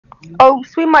Oh,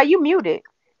 Sweet Ma, you muted.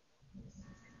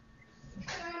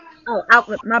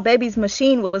 Oh, my baby's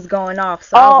machine was going off,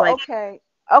 so I was Oh, like, okay.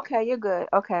 Okay, you're good.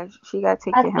 Okay, she got to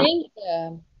take I care of him. think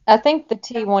I think the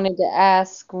T wanted to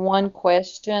ask one in,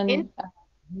 question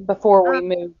before um,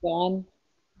 we moved on.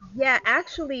 yeah,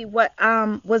 actually, what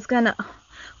I was gonna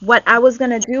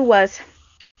do was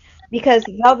because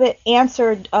Velvet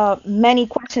answered many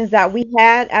questions that we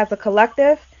had as a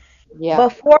collective. Yeah.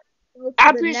 Before we go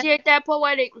I to the next, appreciate that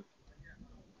poetic.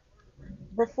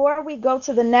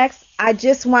 I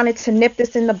just wanted to nip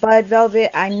this in the bud,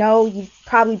 Velvet. I know you've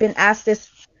probably been asked this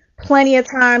plenty of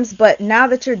times, but now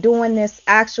that you're doing this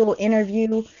actual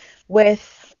interview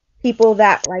with people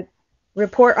that like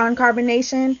report on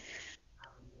carbonation,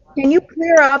 can you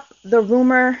clear up the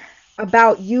rumor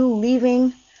about you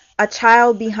leaving a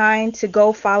child behind to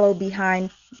go follow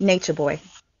behind Nature Boy?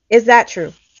 Is that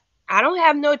true? I don't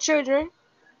have no children.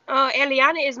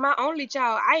 Eliana is my only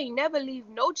child. I ain't never leave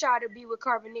no child to be with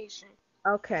carbonation.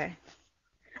 Okay.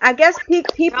 I guess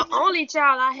people. The only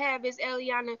child I have is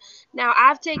Eliana. Now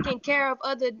I've taken care of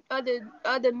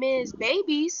other men's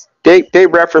babies. They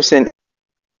referencing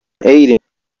Aiden.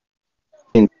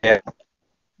 Yeah.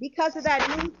 Because of that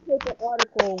newspaper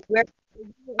article where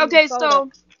you were in the Okay, photo.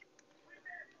 so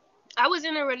I was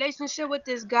in a relationship with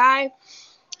this guy.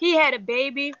 He had a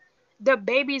baby. The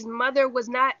baby's mother was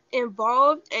not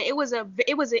involved, and it was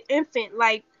an infant.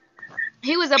 Like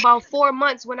he was about 4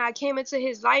 months when I came into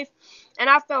his life, and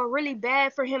I felt really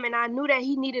bad for him, and I knew that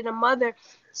he needed a mother,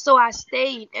 so I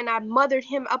stayed and I mothered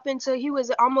him up until he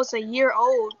was almost a year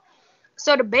old.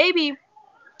 So the baby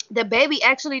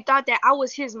actually thought that I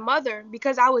was his mother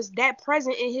because I was that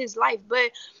present in his life,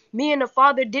 but me and the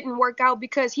father didn't work out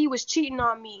because he was cheating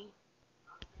on me.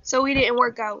 So we didn't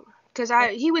work out because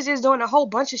I he was just doing a whole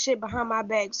bunch of shit behind my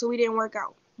back, so we didn't work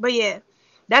out. But yeah,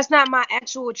 that's not my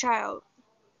actual child.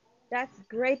 That's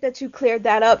great that you cleared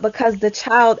that up because the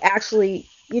child actually,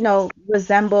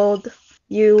 resembled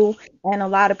you. And a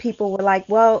lot of people were like,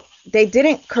 well, they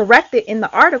didn't correct it in the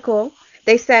article.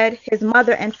 They said his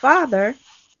mother and father. So,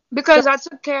 Because I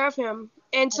took care of him.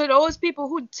 And to those people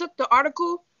who took the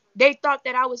article, they thought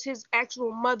that I was his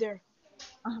actual mother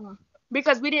uh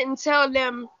because we didn't tell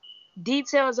them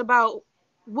details about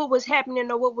what was happening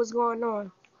or what was going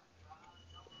on.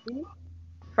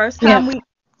 first Yeah. time we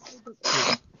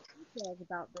details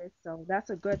about this, so that's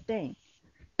a good thing.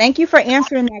 Thank you for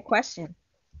answering that question.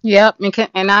 Yep,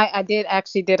 and I did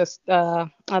actually did a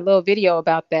little video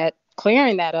about that,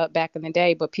 clearing that up back in the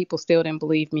day, but people still didn't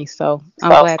believe me. So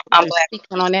I'm So glad that I'm you're glad.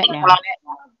 speaking on that now. Enough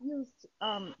views.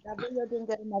 That video didn't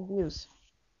get enough views.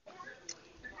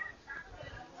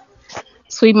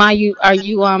 Sweet Ma, are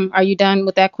you done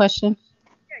with that question?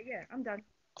 Yeah, yeah, I'm done.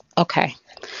 Okay.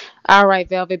 All right,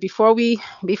 Velvet. Before we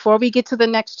get to the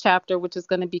next chapter, which is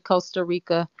going to be Costa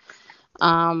Rica,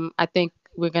 I think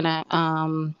we're gonna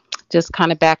just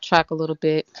kind of backtrack a little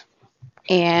bit,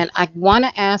 and I want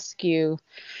to ask you,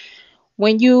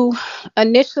 when you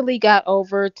initially got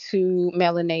over to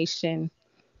melanation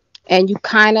and you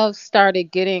kind of started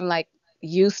getting like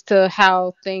used to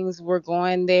how things were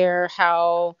going there,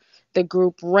 how the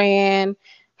group ran,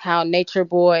 how Nature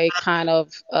Boy kind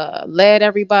of led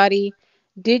everybody.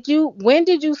 When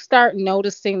did you start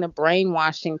noticing the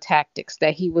brainwashing tactics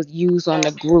that he would use on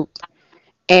the group?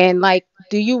 And like,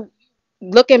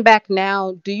 looking back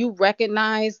now, do you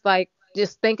recognize, like,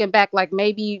 just thinking back, like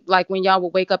maybe like when y'all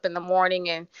would wake up in the morning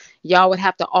and y'all would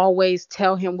have to always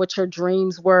tell him what your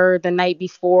dreams were the night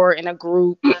before in a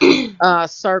group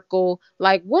circle?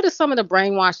 Like, what are some of the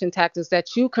brainwashing tactics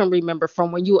that you can remember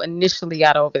from when you initially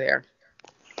got over there?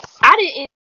 I didn't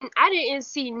I didn't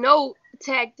see no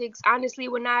tactics honestly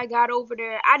when I got over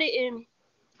there. I didn't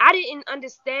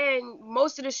understand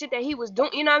most of the shit that he was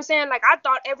doing. You know what I'm saying? Like I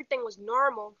thought everything was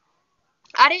normal.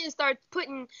 I didn't start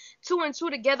putting two and two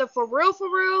together for real,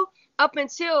 up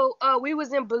until we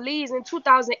was in Belize in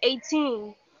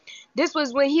 2018. This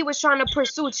was when he was trying to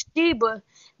pursue Sheba.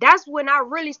 That's when I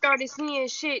really started seeing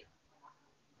shit.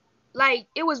 Like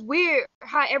it was weird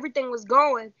how everything was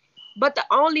going. But the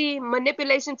only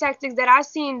manipulation tactics that I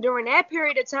seen during that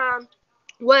period of time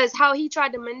was how he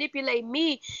tried to manipulate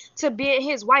me to being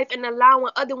his wife and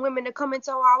allowing other women to come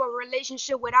into our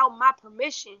relationship without my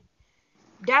permission.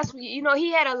 That's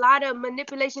he had a lot of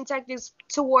manipulation tactics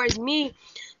towards me,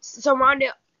 surrounded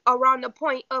around the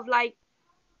point of like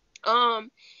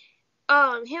um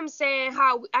him saying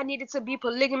how I needed to be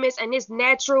polygamous and it's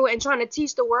natural, and trying to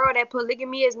teach the world that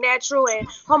polygamy is natural and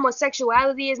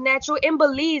homosexuality is natural. And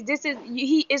believes this is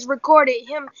he is recorded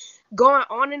him going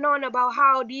on and on about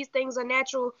how these things are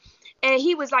natural, and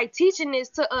he was like teaching this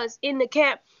to us in the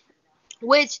camp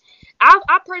which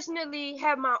I personally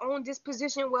have my own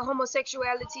disposition with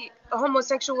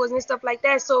homosexuals and stuff like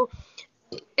that. So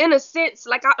in a sense,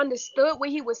 like I understood what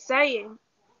he was saying.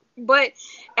 But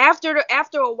after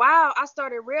a while, I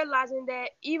started realizing that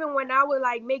even when I would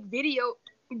like make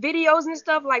videos and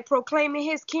stuff like proclaiming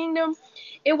his kingdom,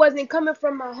 it wasn't coming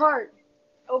from my heart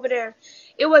over there.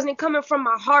 It wasn't coming from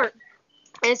my heart.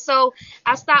 And so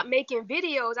I stopped making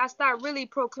videos. I started really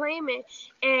proclaiming,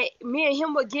 and me and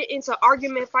him would get into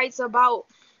argument fights about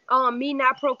me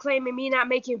not proclaiming, me not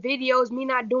making videos, me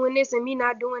not doing this and me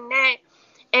not doing that,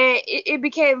 and it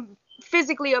became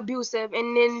physically abusive.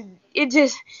 And then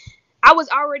I was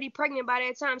already pregnant by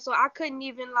that time, so I couldn't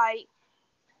really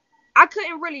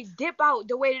dip out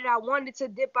the way that I wanted to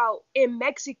dip out in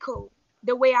Mexico,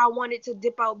 the way I wanted to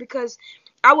dip out, because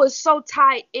I was so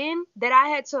tied in that I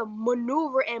had to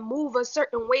maneuver and move a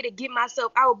certain way to get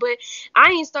myself out. But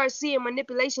I ain't start seeing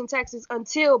manipulation taxes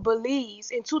until Belize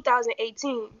in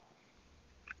 2018.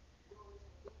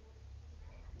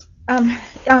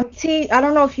 T, I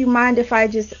don't know if you mind if I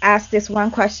just ask this one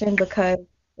question because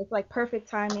it's like perfect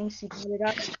timing. She brought it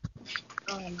up.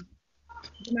 Do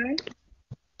you mind?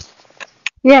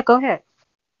 Yeah, go ahead.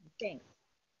 Thanks.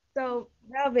 So,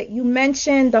 Velvet, you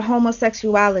mentioned the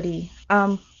homosexuality.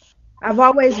 I've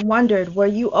always wondered, were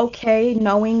you okay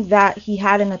knowing that he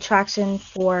had an attraction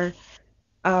for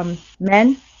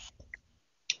men?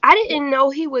 I didn't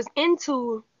know he was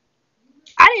into.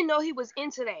 I didn't know he was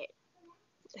into that.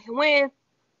 When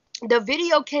the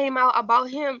video came out about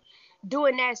him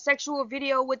doing that sexual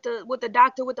video with the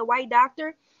doctor, with the white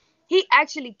doctor, he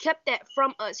actually kept that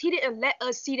from us. He didn't let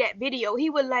us see that video. He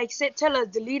would like tell us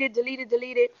delete it, delete it,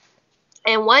 delete it.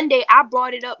 And one day I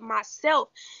brought it up myself.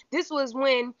 This was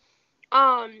when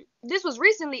this was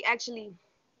recently actually.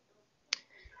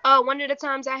 One of the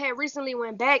times I had recently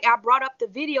went back, I brought up the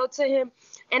video to him,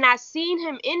 and I seen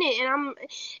him in it,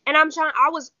 and I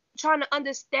was trying to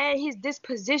understand his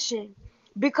disposition,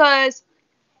 because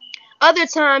other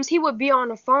times he would be on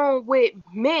the phone with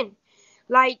men,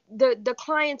 like the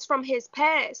clients from his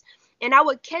past, and I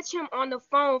would catch him on the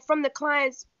phone from the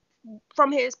clients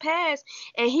from his past,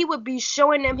 and he would be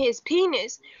showing them his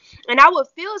penis, and I would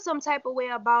feel some type of way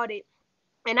about it.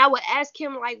 And I would ask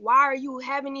him, like, why are you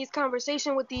having these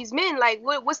conversations with these men? Like,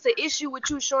 what's the issue with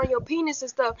you showing your penis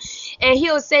and stuff? And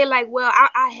he'll say, like, well,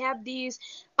 I have these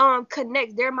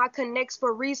connects. They're my connects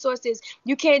for resources.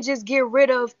 You can't just get rid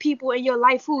of people in your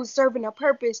life who's serving a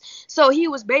purpose. So he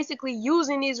was basically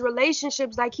using these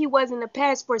relationships like he was in the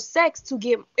past for sex to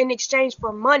get in exchange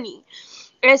for money.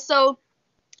 And so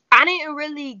I didn't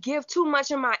really give too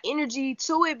much of my energy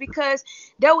to it, because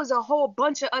there was a whole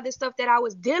bunch of other stuff that I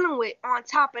was dealing with on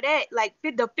top of that. Like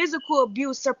the physical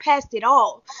abuse surpassed it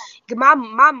all. My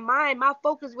mind, my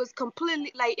focus was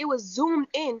completely like it was zoomed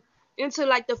in into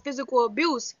like the physical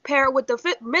abuse paired with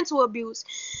the mental abuse.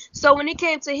 So when it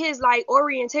came to his like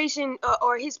orientation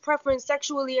or his preference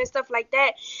sexually and stuff like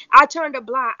that, I turned a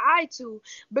blind eye to,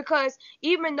 because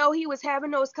even though he was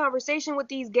having those conversations with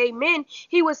these gay men,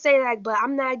 he would say like, but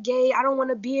I'm not gay, I don't want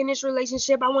to be in this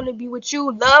relationship, I want to be with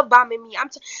you, love bombing me.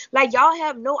 Like, y'all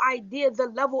have no idea the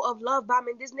level of love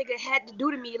bombing this nigga had to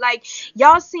do to me. Like,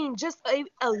 y'all seen just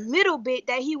a little bit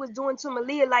that he was doing to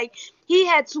Malia. Like, he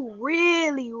had to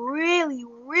really, really,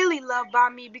 really love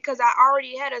bomb me, because I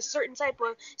already had a certain type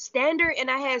of standard and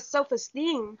I had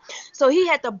self-esteem. So he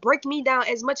had to break me down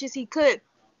as much as he could.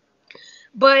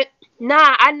 But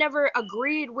nah, I never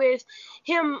agreed with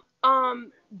him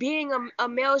being a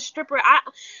male stripper.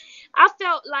 I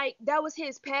felt like that was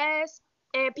his past,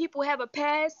 and people have a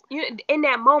past. In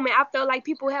that moment, I felt like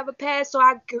people have a past, so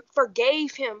I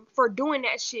forgave him for doing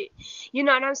that shit. You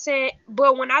know what I'm saying?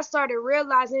 But when I started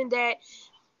realizing that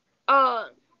uh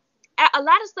a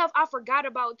lot of stuff I forgot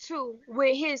about too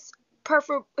with his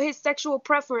sexual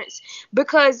preference,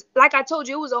 because like I told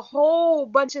you, it was a whole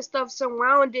bunch of stuff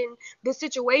surrounding the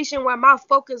situation where my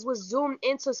focus was zoomed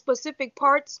into specific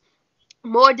parts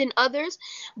more than others.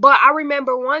 But I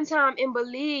remember one time in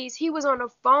Belize, he was on the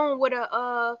phone with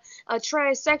a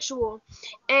transsexual,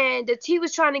 and he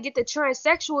was trying to get the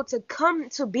transsexual to come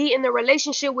to be in the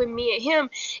relationship with me and him.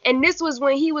 And this was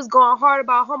when he was going hard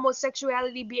about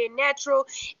homosexuality being natural,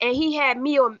 and he had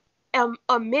me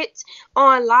admit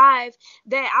on live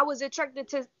that I was attracted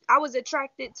to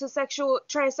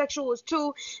transsexuals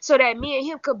too, so that me and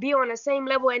him could be on the same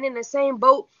level and in the same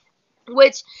boat.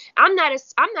 Which I'm not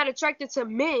attracted to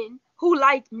men who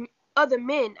like other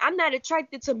men. I'm not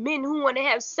attracted to men who want to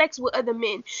have sex with other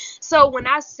men. So when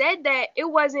I said that, it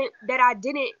wasn't that I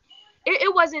didn't.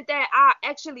 It wasn't that I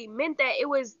actually meant that. It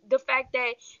was the fact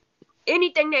that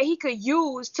anything that he could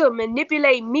use to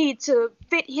manipulate me to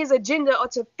fit his agenda or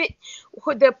to fit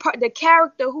the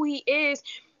character who he is.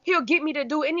 He'll get me to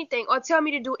do anything or tell me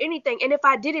to do anything. And if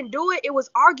I didn't do it, it was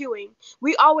arguing.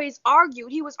 We always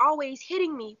argued. He was always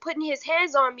hitting me, putting his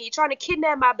hands on me, trying to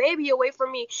kidnap my baby away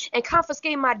from me and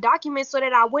confiscate my documents so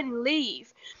that I wouldn't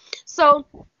leave. So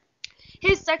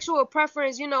his sexual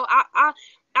preference, I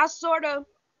sort of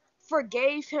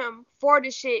forgave him for the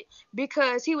shit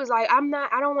because he was like, I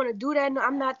don't want to do that.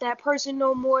 I'm not that person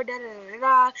no more. Da da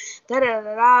da da da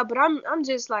da da. But I'm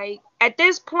just like, at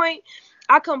this point,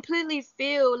 I completely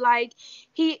feel like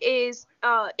he is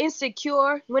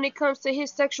insecure when it comes to his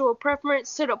sexual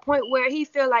preference to the point where he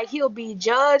feel like he'll be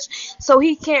judged, so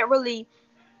he can't really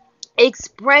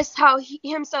express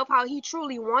himself how he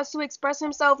truly wants to express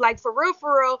himself. Like for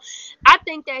real, I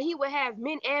think that he would have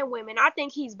men and women. I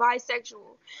think he's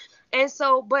bisexual. And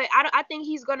so, but I think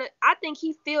I think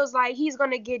he feels like he's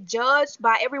gonna get judged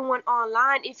by everyone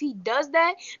online if he does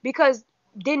that, because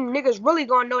then niggas really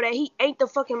gonna know that he ain't the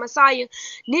fucking Messiah.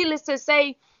 Needless to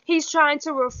say, he's trying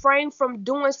to refrain from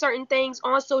doing certain things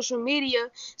on social media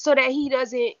so that he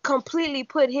doesn't completely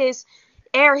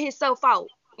air himself out.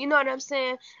 You know what I'm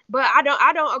saying? But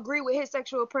I don't agree with his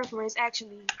sexual preference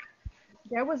actually.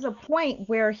 There was a point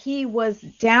where he was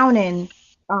downing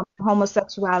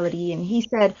homosexuality, and he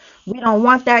said, "We don't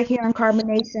want that here in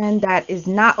Carbonation. That is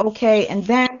not okay." And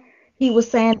then he was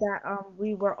saying that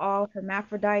we were all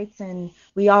hermaphrodites and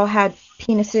we all had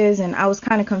penises, and I was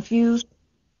kind of confused.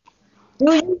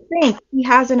 Do you think he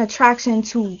has an attraction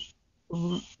to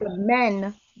the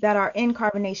men that are in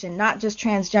Carbonation, not just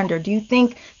transgender? Do you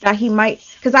think that he might?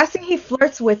 Because I see he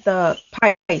flirts with the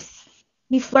Pice.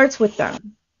 He flirts with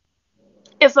them.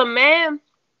 If a man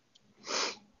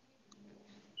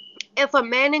if a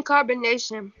man in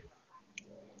carbonation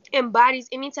embodies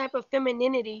any type of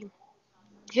femininity,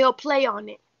 he'll play on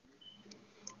it.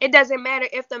 It doesn't matter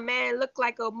if the man look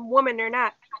like a woman or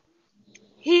not.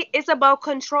 It's about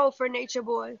control for Nature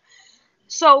Boy.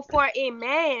 So for a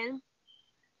man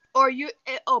or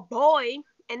a boy,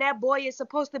 and that boy is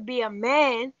supposed to be a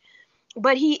man,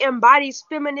 but he embodies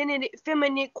feminine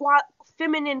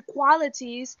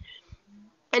qualities,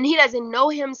 and he doesn't know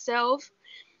himself.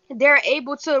 They're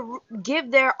able to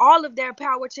give their all of their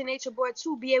power to Nature Boy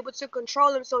to be able to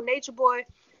control him. So Nature Boy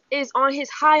is on his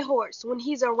high horse when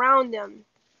he's around them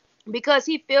because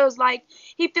he feels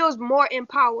more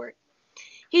empowered.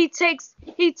 He takes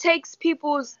he takes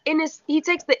the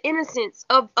innocence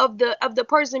of the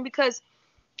person, because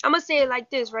I'm gonna say it like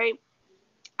this, right?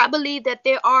 I believe that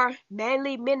there are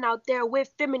manly men out there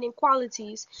with feminine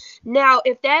qualities. Now,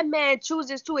 if that man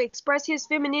chooses to express his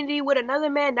femininity with another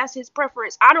man, that's his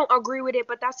preference. I don't agree with it,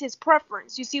 but that's his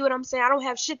preference. You see what I'm saying? I don't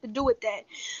have shit to do with that.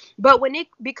 But when it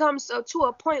becomes to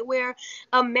a point where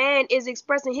a man is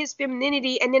expressing his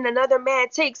femininity and then another man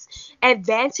takes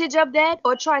advantage of that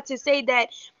or try to say that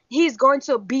he's going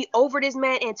to be over this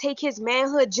man and take his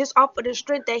manhood just off of the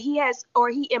strength that he has or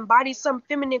he embodies some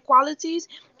feminine qualities,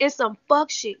 it's some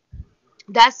fuck shit.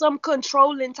 That's some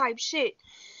controlling type shit.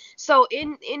 So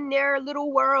in their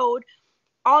little world,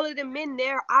 all of the men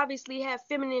there obviously have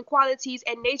feminine qualities,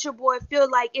 and Nature Boy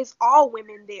feel like it's all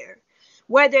women there.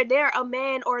 Whether they're a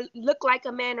man or look like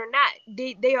a man or not,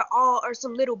 they are all are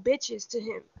some little bitches to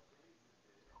him.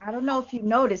 I don't know if you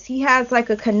noticed, he has like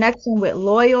a connection with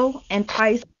Loyal and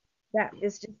Pice that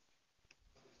is just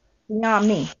beyond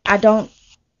me. I don't.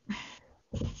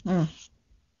 Mm,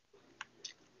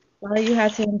 why you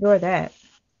had to endure that?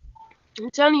 I'm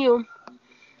telling you,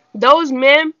 those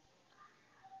men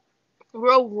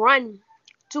will run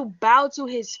to bow to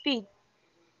his feet.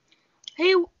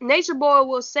 Nature Boy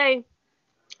will say,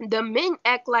 the men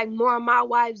act like more of my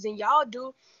wives than y'all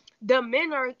do. The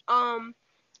men are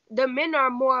the men are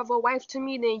more of a wife to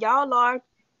me than y'all are.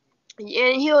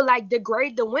 And he'll like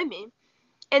degrade the women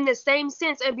in the same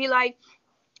sense and be like,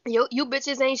 you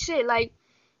bitches ain't shit. Like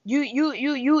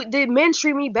the men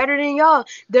treat me better than y'all.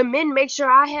 The men make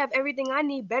sure I have everything I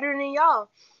need better than y'all.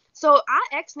 So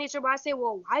I asked Nature Boy, I said,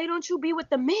 well, why don't you be with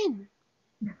the men?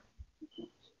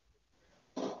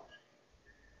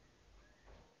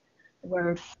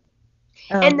 Word.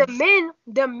 And Um,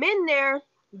 the men there,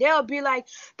 they'll be like,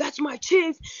 that's my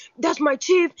chief, that's my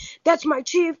chief, that's my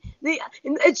chief.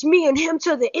 It's me and him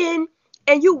to the end.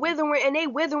 And you withering, and they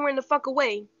withering the fuck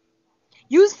away.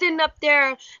 You sitting up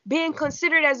there being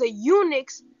considered as a eunuch,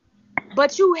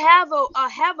 but you have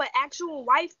an actual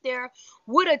wife there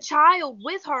with a child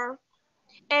with her,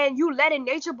 and you letting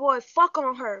Nature Boy fuck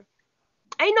on her.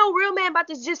 Ain't no real man about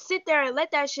to just sit there and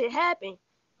let that shit happen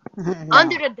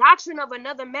under No. the doctrine of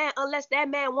another man, unless that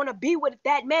man want to be with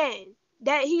that man.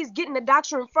 that he's getting the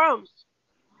doctrine from.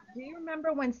 Do you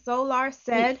remember when Solar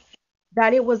said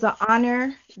that it was an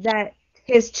honor that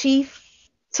his chief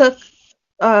took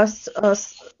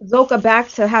Zoka back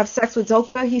to have sex with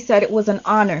Zoka? He said it was an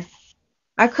honor.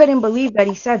 I couldn't believe that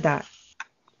he said that.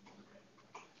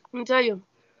 Let me tell you.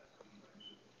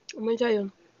 Let me tell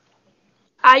you.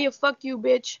 Aya, fuck you,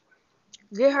 bitch.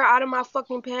 Get her out of my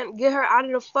fucking pants. Get her out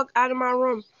of the fuck out of my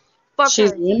room. Fuck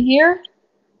She's her. in here?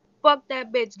 Fuck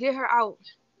that bitch. Get her out.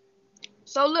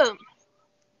 So look,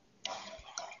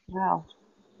 Wow.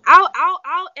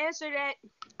 I'll answer that.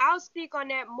 I'll speak on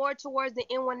that more towards the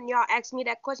end when y'all ask me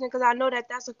that question because I know that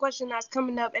that's a question that's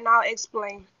coming up and I'll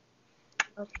explain.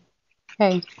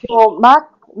 Okay. Well,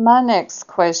 my next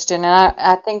question, and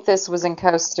I think this was in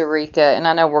Costa Rica, and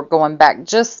I know we're going back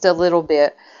just a little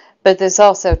bit, but this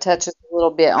also touches a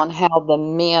little bit on how the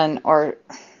men are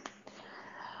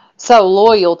so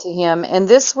loyal to him. And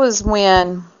this was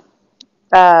when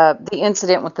the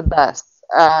incident with the bus,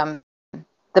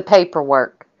 the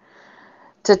paperwork,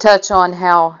 to touch on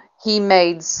how he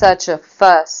made such a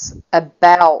fuss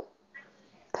about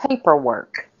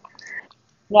paperwork.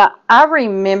 Now, I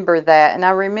remember that, and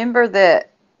I remember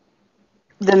that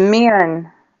the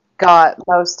men got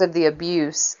most of the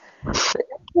abuse. But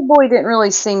the boy didn't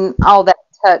really seem all that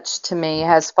touched to me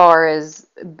as far as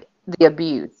the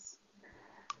abuse.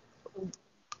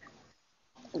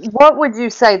 What would you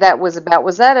say that was about?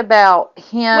 Was that about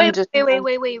him Wait, just?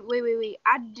 wait.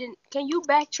 I didn't. Can you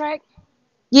backtrack?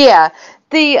 Yeah,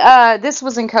 the this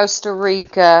was in Costa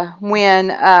Rica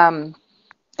when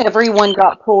everyone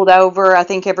got pulled over. I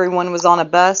think everyone was on a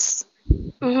bus,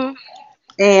 Mhm.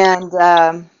 and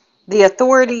the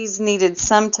authorities needed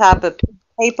some type of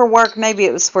paperwork. Maybe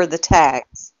it was for the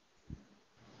tax.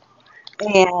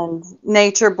 And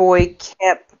Nature Boy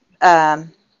kept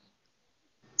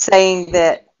saying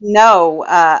that no,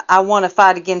 I want to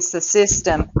fight against the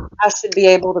system. I should be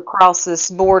able to cross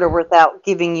this border without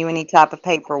giving you any type of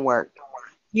paperwork.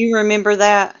 You remember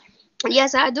that?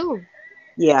 Yes, I do.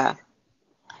 Yeah.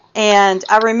 And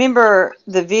I remember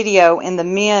the video, and the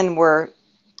men were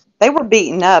they were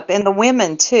beaten up, and the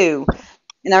women too.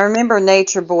 And I remember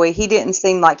Nature Boy, he didn't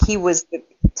seem like he was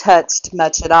touched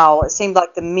much at all. It seemed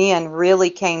like the men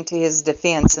really came to his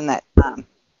defense in that time.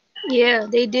 Yeah,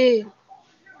 they did.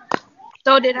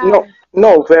 So did No, I.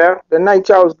 no, Val. The night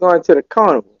y'all was going to the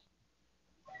carnival.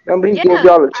 Remember he Yeah, gave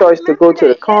y'all a I choice to go remember to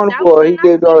the that. Yeah, that carnival, was or the he night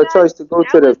gave we y'all a got. choice to go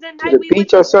That was the to night the we went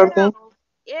beach to or ghetto. something.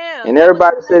 Yeah, And that was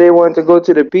everybody the said night. they wanted to go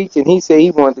to the beach, and he said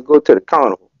he wanted to go to the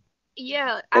carnival.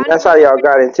 Yeah, And I that's how y'all remember.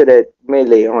 got into that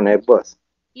melee on that bus.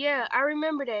 Yeah, I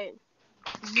remember that.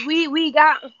 We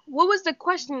got. What was the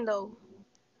question though?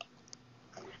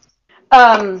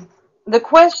 Um, the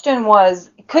question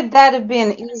was, could that have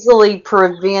been easily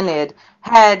prevented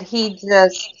had he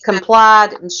just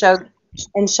complied and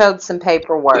showed some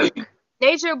paperwork?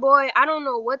 Nature Boy, I don't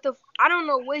know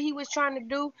what he was trying to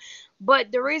do,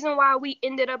 but the reason why we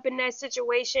ended up in that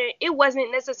situation, it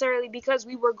wasn't necessarily because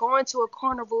we were going to a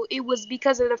carnival. It was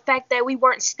because of the fact that we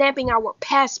weren't stamping our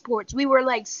passports. We were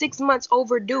like 6 months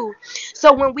overdue.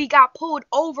 So when we got pulled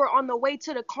over on the way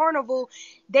to the carnival,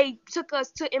 they took us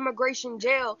to immigration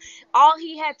jail. All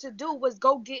he had to do was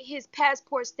go get his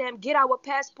passport stamp, get our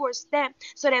passport stamp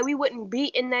so that we wouldn't be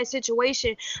in that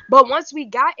situation. But once we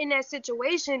got in that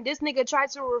situation, this nigga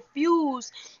tried to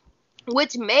refuse,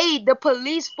 which made the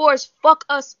police force fuck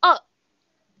us up.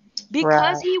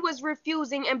 Because Right. he was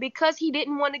refusing and because he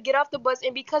didn't want to get off the bus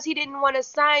and because he didn't want to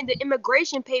sign the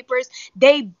immigration papers,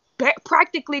 they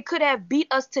practically could have beat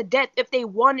us to death if they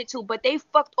wanted to, but they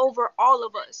fucked over all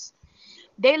of us.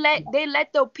 They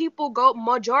let the people go.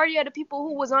 Majority of the people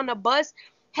who was on the bus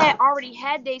had already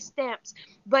had their stamps,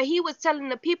 but he was telling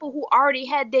the people who already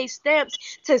had their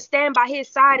stamps to stand by his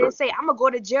side and say, "I'm gonna go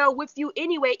to jail with you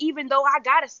anyway, even though I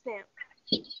got a stamp."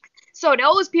 So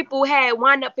those people had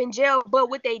wound up in jail, but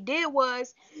what they did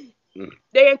was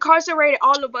they incarcerated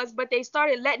all of us, but they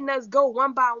started letting us go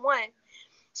one by one.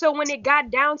 So when it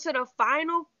got down to the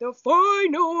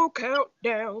final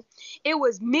countdown, it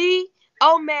was me,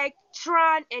 Omeg,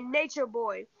 Tron, and Nature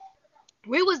Boy.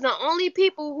 We was the only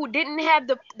people who didn't have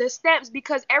the stamps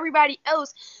because everybody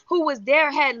else who was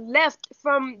there had left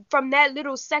from that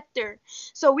little sector.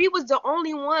 So we was the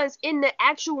only ones in the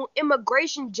actual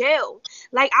immigration jail.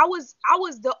 Like I was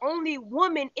the only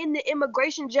woman in the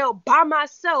immigration jail by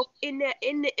myself in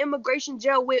the immigration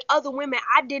jail with other women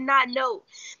I did not know.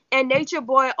 And Nature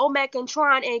Boy, Omek, and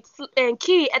Tron, and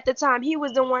Key at the time, he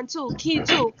was the one too. Key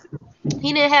too.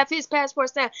 He didn't have his passport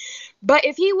stamp. But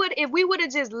if we would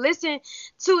have just listened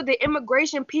to the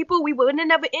immigration people, we wouldn't have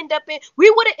never we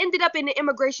would have ended up in the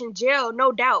immigration jail,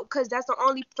 no doubt, because that's the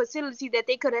only facility that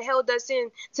they could have held us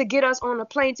in to get us on a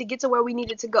plane to get to where we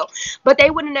needed to go. But they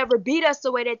would have never beat us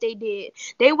the way that they did.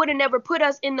 They would have never put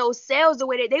us in those cells the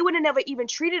way that they would have never even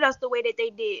treated us the way that they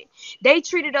did. They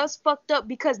treated us fucked up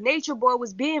because Nature Boy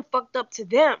was being fucked up to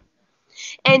them.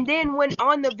 And then when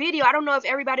on the video, I don't know if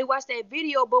everybody watched that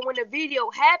video, but when the video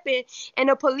happened and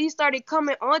the police started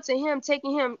coming onto him,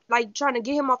 taking him, like trying to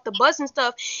get him off the bus and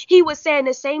stuff, he was saying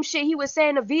the same shit he was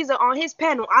saying to Visa on his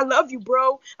panel. I love you,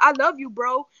 bro. I love you,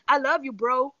 bro. I love you,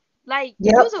 bro. Like,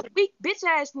 you's Yep. a weak bitch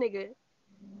ass nigga.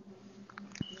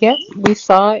 Yep, we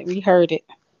saw it, we heard it.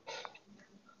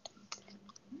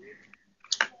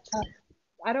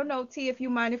 I don't know, T, if you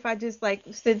mind if I just like,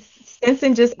 since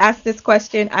Stinson just asked this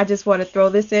question, I just want to throw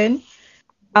this in.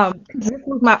 'Cause this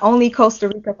was my only Costa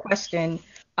Rica question.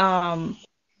 Um,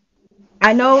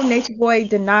 I know Nature Boy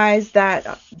denies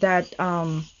that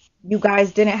you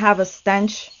guys didn't have a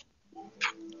stench.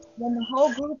 When the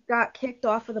whole group got kicked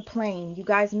off of the plane, you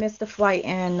guys missed the flight,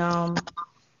 and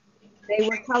they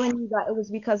were telling you that it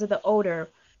was because of the odor.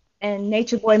 And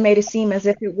Nature Boy made it seem as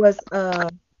if it was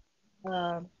a,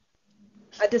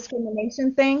 a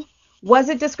discrimination thing. Was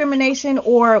it discrimination,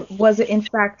 or was it in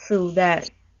fact true that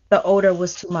the odor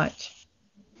was too much?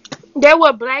 There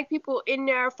were black people in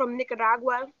there from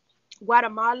Nicaragua,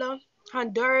 Guatemala,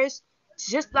 Honduras,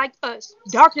 just like us,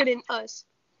 darker than us,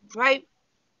 right?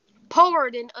 Poorer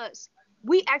than us.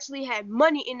 We actually had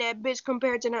money in that bitch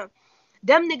compared to them.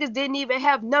 Them niggas didn't even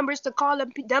have numbers to call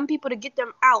them people to get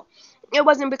them out. It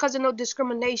wasn't because of no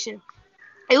discrimination.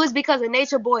 It was because of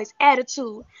Nature Boy's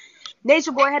attitude.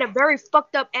 Nature Boy had a very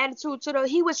fucked up attitude to the.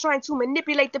 He was trying to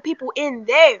manipulate the people in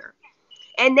there,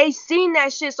 and they seen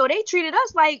that shit, so they treated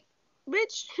us like,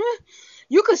 bitch,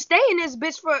 you could stay in this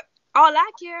bitch for all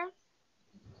I care.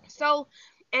 So,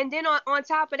 and then on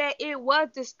top of that, it was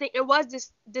distinct. It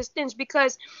was distinct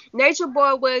because Nature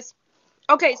Boy was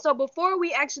okay. So before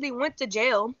we actually went to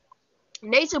jail,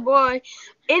 Nature Boy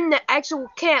in the actual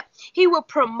camp, he would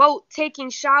promote taking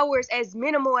showers as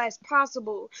minimal as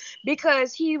possible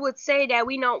because he would say that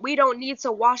we don't need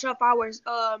to wash off our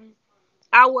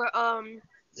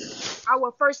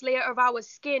our first layer of our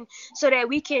skin so that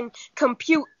we can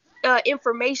compute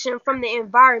information from the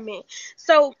environment.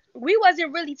 So we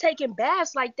wasn't really taking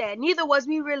baths like that. Neither was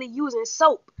we really using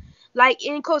soap. Like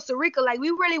in Costa Rica, like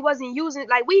we really wasn't using,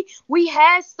 like we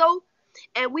had soap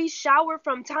and we showered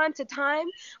from time to time,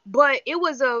 but it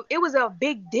was a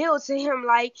big deal to him.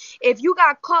 Like if you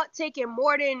got caught taking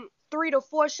more than 3 to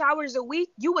 4 showers a week,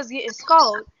 you was getting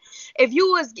scalded. If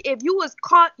you was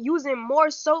caught using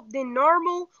more soap than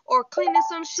normal or cleaning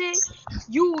some shit,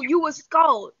 you was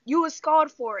scalded. You was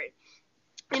scalded for it.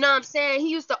 You know what I'm saying? He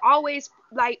used to always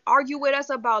like argue with us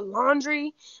about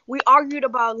laundry. We argued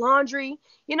about laundry,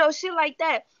 shit like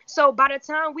that. So by the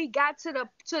time we got to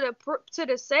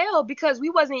the cell, because we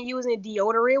wasn't using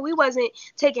deodorant, we wasn't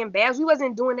taking baths, we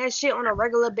wasn't doing that shit on a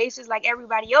regular basis like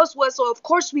everybody else was. So of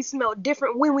course we smelled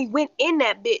different when we went in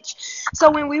that bitch.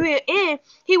 So when we went in,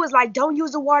 he was like, "Don't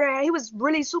use the water." He was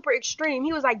really super extreme.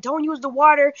 He was like, "Don't use the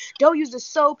water, don't use the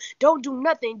soap, don't do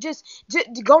nothing. Just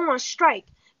go on strike."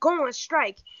 Go on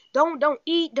strike. Don't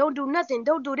eat. Don't do nothing.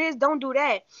 Don't do this. Don't do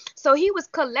that. So he was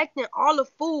collecting all the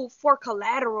food for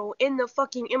collateral in the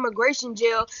fucking immigration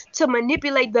jail to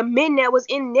manipulate the men that was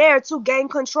in there to gain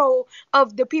control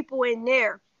of the people in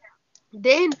there.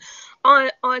 Then on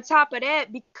top of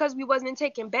that, because we wasn't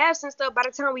taking baths and stuff, by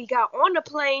the time we got on the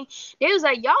plane, they was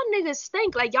like, "Y'all niggas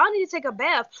stink. Like y'all need to take a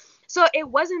bath." So it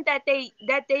wasn't that they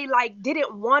like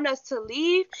didn't want us to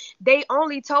leave. They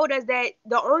only told us that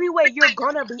the only way you're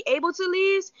gonna be able to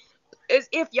leave is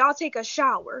if y'all take a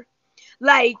shower.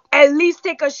 Like at least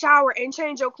take a shower and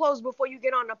change your clothes before you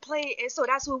get on the plane. And so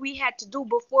that's what we had to do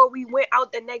before we went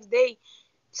out the next day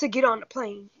to get on the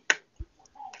plane.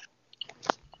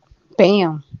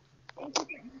 Bam. Thank you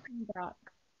for answering that.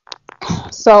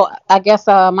 So I guess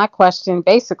my question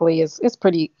basically is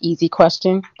pretty easy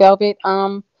question, Velvet.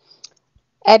 Was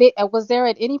there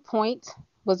at any point,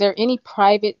 was there any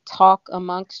private talk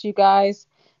amongst you guys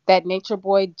that Nature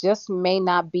Boy just may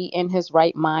not be in his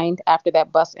right mind after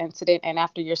that bus incident and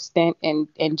after your stint in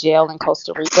jail in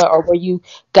Costa Rica? Or were you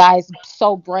guys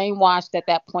so brainwashed at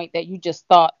that point that you just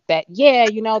thought that, yeah,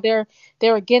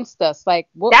 they're against us? Like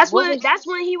what was That's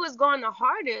when he was going the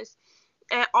hardest.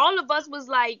 And all of us was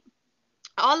like,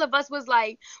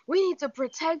 we need to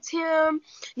protect him.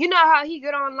 You know how he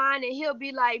get online and he'll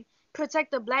be like,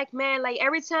 protect the black man. Like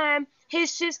every time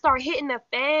his shit start hitting the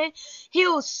fan,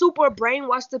 he'll super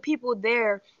brainwash the people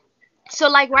there So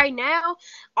like right now,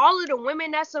 all of the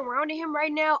women that surrounding him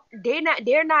right now,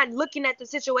 they're not looking at the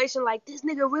situation like this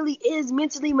nigga really is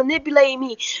mentally manipulating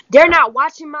me. They're not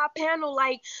watching my panel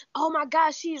like, oh my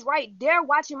gosh, she's right. They're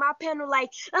watching my panel like,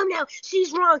 oh no,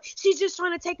 she's wrong. She's just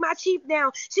trying to take my chief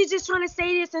down. She's just trying to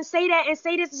say this and say that and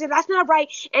say this and say that's not right.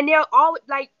 And they're all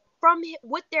like from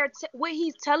what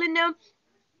he's telling them,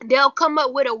 they'll come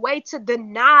up with a way to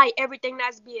deny everything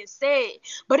that's being said.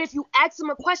 But if you ask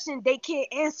them a question, they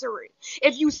can't answer it.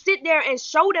 If you sit there and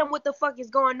show them what the fuck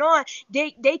is going on,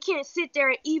 they can't sit there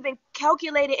and even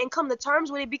calculate it and come to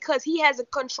terms with it because he has a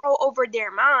control over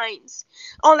their minds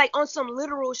on some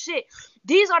literal shit.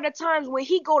 These are the times when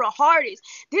he go the hardest.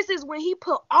 This is when he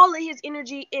put all of his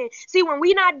energy in. See, when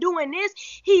we not doing this,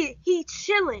 he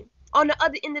chilling on the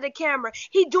other end of the camera.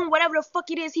 He doing whatever the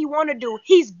fuck it is he want to do.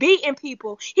 He's beating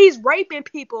people. He's raping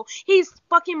people. He's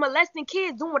fucking molesting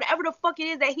kids, doing whatever the fuck it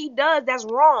is that he does that's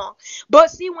wrong.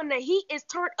 But see, when the heat is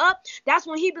turned up, that's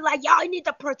when he be like, y'all need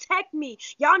to protect me.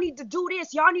 Y'all need to do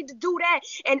this. Y'all need to do that.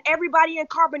 And everybody in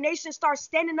Carbonation starts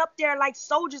standing up there like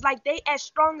soldiers, like they as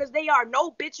strong as they are.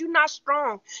 No, bitch, you not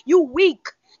strong. You weak.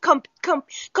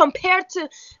 Compared to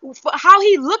how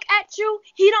he look at you,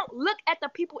 he don't look at the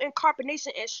people in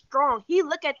Carbonation as strong. He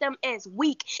look at them as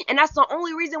weak, and that's the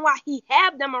only reason why he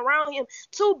have them around him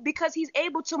too, because he's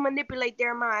able to manipulate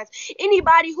their minds.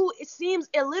 Anybody who seems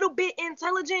a little bit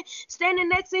intelligent standing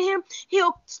next to him,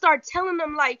 he'll start telling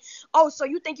them like, oh, so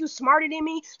you think you smarter than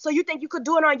me? So you think you could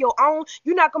do it on your own?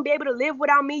 You're not gonna be able to live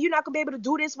without me. You're not gonna be able to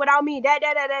do this without me.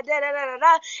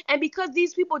 And because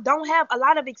these people don't have a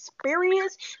lot of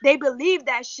experience, they believe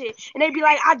that shit. And they be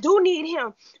like, I do need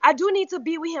him. I do need to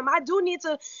be with him. I do need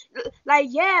to, like,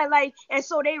 yeah, like, and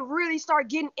so they really start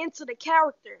getting into the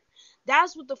character.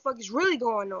 That's what the fuck is really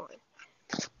going on.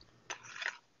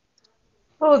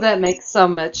 Oh, that makes so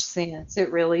much sense.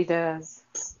 It really does.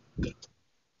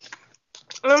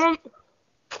 Let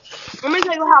me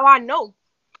tell you how I know.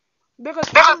 Because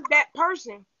I was that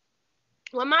person.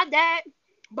 When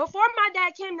before my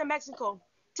dad came to Mexico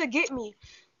to get me,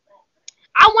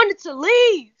 I wanted to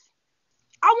leave.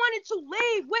 I wanted to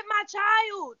leave with my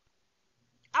child.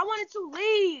 I wanted to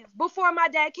leave before my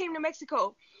dad came to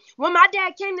Mexico. When my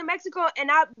dad came to Mexico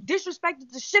and I disrespected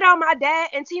the shit out of my dad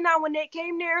and Tina when they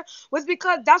came there, was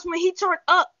because that's when he turned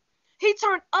up. He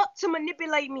turned up to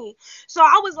manipulate me. So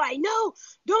I was like, no,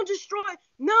 don't destroy.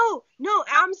 No, no.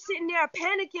 I'm sitting there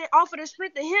panicking off of the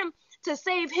strength of him to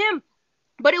save him.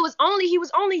 But he was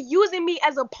only using me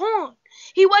as a pawn.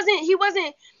 He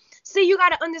wasn't. See, you got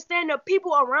to understand the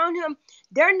people around him,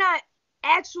 they're not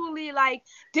actually like,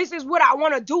 this is what I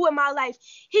want to do in my life.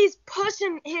 He's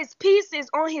pushing his pieces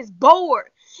on his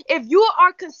board. If you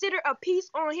are considered a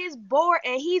piece on his board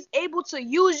and he's able to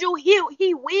use you,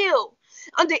 he will.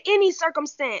 Under any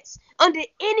circumstance. Under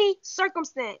any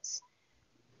circumstance.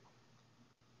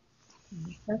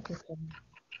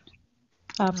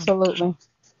 Absolutely.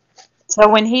 So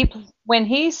when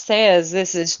he says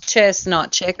this is chess,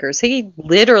 not checkers, he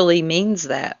literally means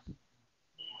that.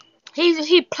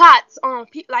 He plots on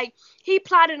like he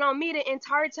plotted on me the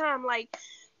entire time. Like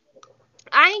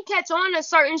I ain't catch on to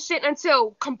certain shit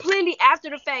until completely after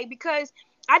the fact because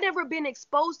I never been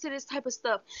exposed to this type of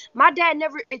stuff. My dad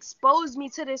never exposed me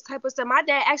to this type of stuff. My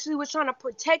dad actually was trying to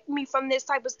protect me from this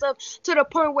type of stuff to the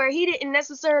point where he didn't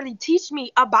necessarily teach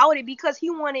me about it because he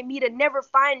wanted me to never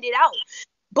find it out.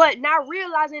 But now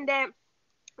realizing that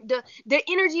the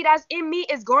energy that's in me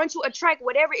is going to attract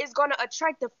whatever is going to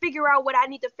attract to figure out what I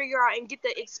need to figure out and get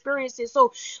the experiences.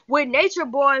 So with Nature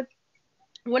Boy,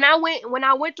 when I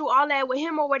went through all that with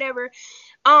him or whatever,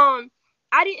 I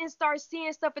didn't start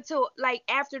seeing stuff until like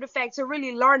after the fact to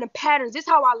really learn the patterns. This is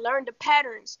how I learned the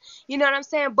patterns. You know what I'm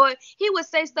saying? But he would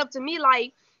say stuff to me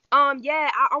like, yeah,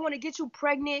 I want to get you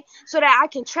pregnant so that I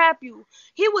can trap you.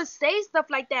 He would say stuff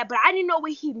like that, but I didn't know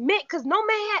what he meant because no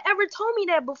man had ever told me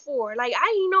that before. Like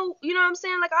I didn't know, you know what I'm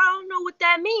saying? Like I don't know what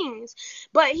that means.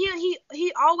 But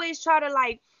he always try to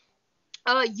like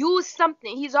use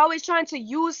something. He's always trying to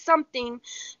use something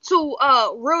to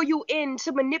reel you in,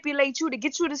 to manipulate you, to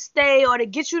get you to stay or to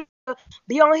get you to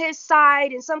be on his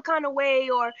side in some kind of way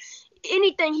or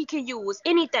anything he can use.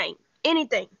 Anything.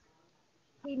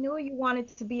 He knew you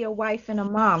wanted to be a wife and a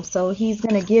mom, so he's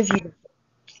gonna give you.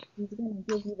 He's gonna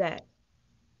give you that.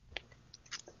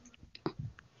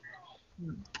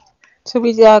 Should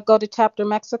we go to chapter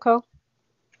Mexico?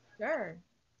 Sure.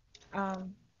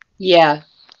 Um, Yeah.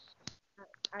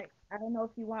 I don't know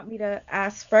if you want me to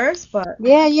ask first, but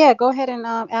Yeah. Go ahead and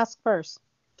ask first.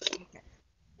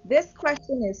 this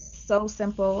question is so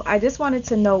simple. I just wanted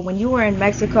to know when you were in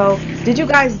Mexico, did you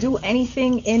guys do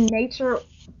anything in nature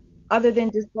other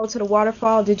than just go to the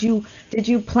waterfall? Did you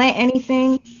plant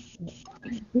anything?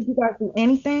 Did you guys do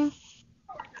anything?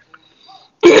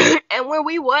 And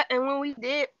when we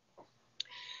did,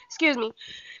 excuse me,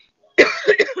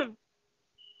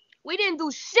 we didn't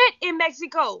do shit in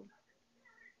Mexico.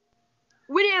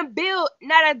 We didn't build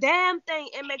not a damn thing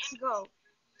in Mexico.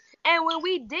 And when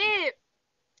we did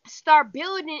start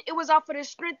building, it was off of the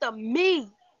strength of me.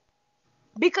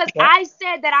 Because What? I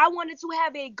said that I wanted to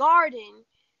have a garden.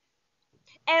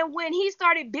 And when he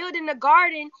started building the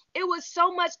garden, it was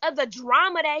so much of the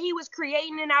drama that he was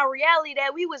creating in our reality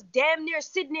that we was damn near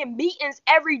sitting in meetings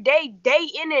every day, day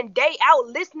in and day out,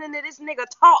 listening to this nigga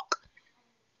talk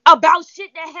about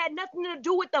shit that had nothing to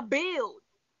do with the build.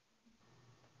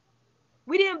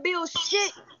 We didn't build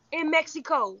shit in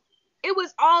Mexico. It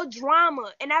was all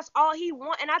drama, and that's all he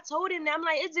want. And I told him that I'm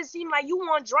like, it just seemed like you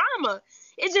want drama.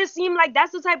 It just seemed like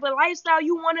that's the type of lifestyle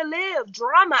you want to live.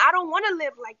 Drama. I don't want to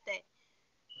live like that.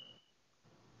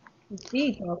 You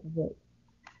feed off of it.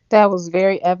 That was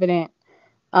very evident.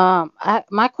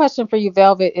 My question for you,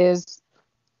 Velvet, is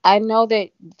I know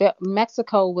that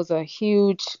Mexico was a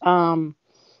huge,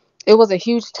 it was a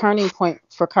huge turning point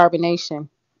for carbonation.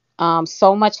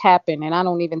 So much happened, and I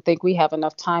don't even think we have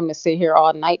enough time to sit here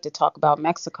all night to talk about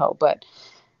Mexico. But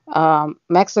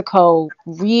Mexico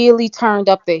really turned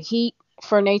up the heat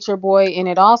for Nature Boy, and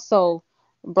it also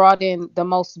brought in the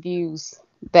most views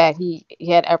that he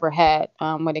had ever had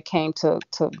when it came to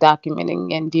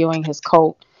documenting and viewing his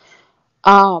cult.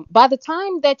 By the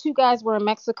time that you guys were in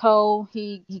Mexico,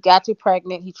 he got you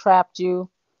pregnant. He trapped you.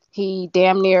 He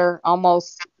damn near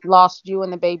almost lost you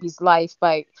and the baby's life.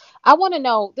 But I want to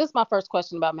know. This is my first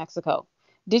question about Mexico.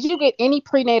 Did you get any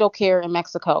prenatal care in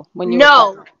Mexico when you were No,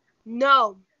 pregnant?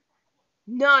 no,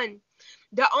 none.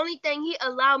 The only thing he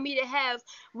allowed me to have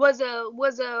was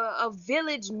a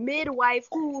village midwife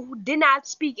who did not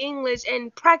speak English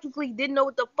and practically didn't know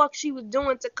what the fuck she was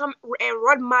doing to come and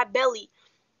rub my belly.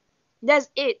 That's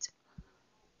it.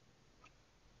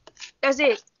 That's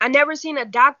it. I never seen a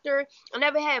doctor. I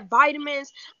never had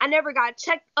vitamins. I never got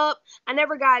checked up. I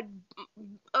never got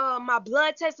my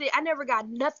blood tested. I never got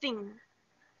nothing.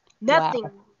 Nothing.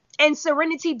 Wow. And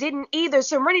Serenity didn't either.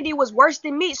 Serenity was worse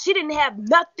than me. She didn't have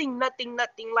nothing, nothing,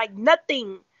 nothing, like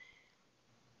nothing.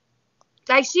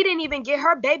 Like she didn't even get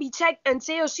her baby checked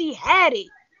until she had it.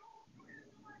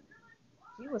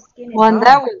 You was skin and Well, and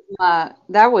bone.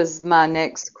 that was my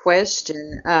next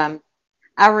question.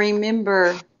 I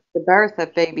remember the birth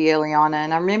of baby Ileana,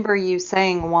 and I remember you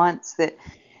saying once that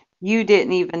you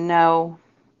didn't even know.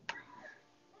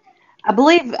 I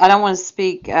believe I don't want to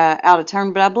speak out of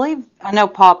turn, but I believe I know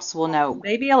Pops will know.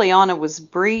 Baby Ileana was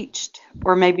breached,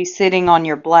 or maybe sitting on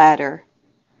your bladder.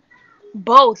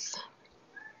 Both.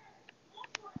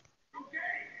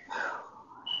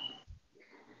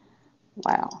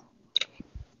 Wow.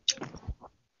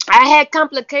 I had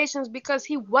complications because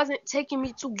he wasn't taking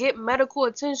me to get medical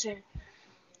attention.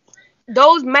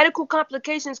 Those medical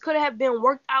complications could have been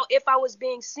worked out if I was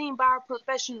being seen by a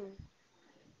professional.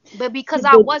 But because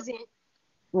I wasn't,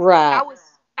 I Right. was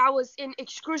I was in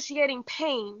excruciating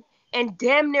pain and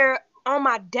damn near on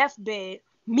my deathbed,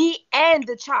 me and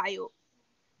the child.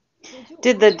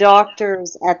 Did the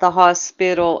doctors at the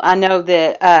hospital, I know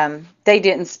that they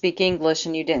didn't speak English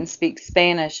and you didn't speak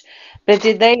Spanish, but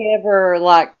did they ever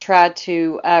like try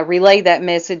to relay that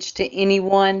message to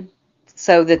anyone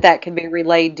so that that could be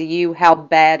relayed to you how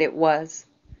bad it was?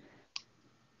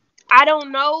 I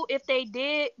don't know if they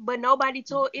did, but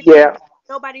if they Yeah, did,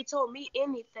 nobody told me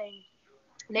anything.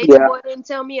 Nature yeah, Boy didn't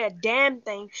tell me a damn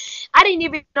thing. I didn't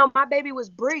even know my baby was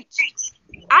breached.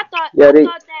 yeah. I They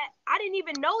thought that I didn't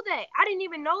even know that. I didn't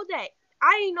even know that.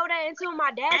 I didn't know that until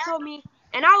my dad told me,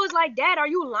 and I was like, "Dad, are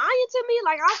you lying to me?"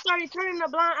 Like I started turning a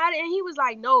blind eye, and he was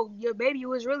like, "No, your baby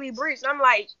was really breached." And I'm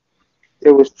like,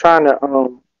 they was trying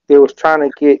to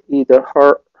get either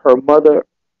her mother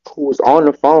who was on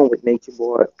the phone with Nature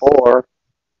Boy or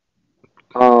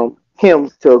him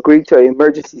to agree to an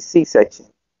emergency C-section.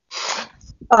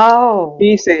 Oh,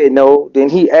 He said no. Then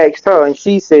he asked her, and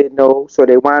she said no. So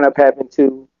they wound up having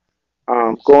to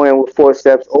go in with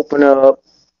forceps, open up.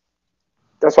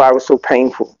 That's why it was so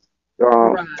painful.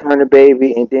 right. Turn the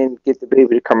baby and then get the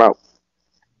baby to come out.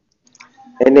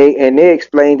 And they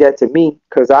explained that to me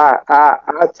because I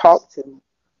talked to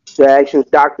the actual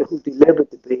doctor who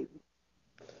delivered the baby.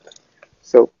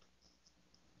 So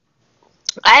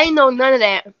I didn't know none of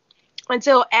that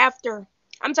until after.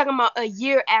 I'm talking about a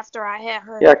year after I had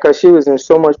her. yeah, because she was in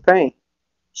so much pain.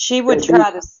 She would That they,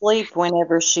 try to sleep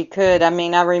whenever she could. I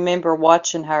mean, I remember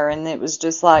watching her, and it was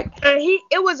just like, And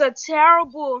it was a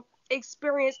terrible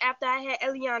experience after I had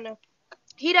Eliana.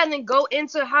 he doesn't go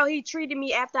into how he treated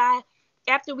me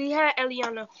after we had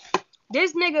Eliana.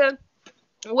 This nigga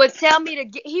would tell me to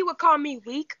get. He would call me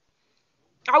weak.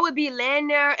 I would be laying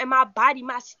there and my body,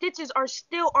 my stitches are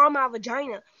still on my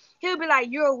vagina. He'll be like,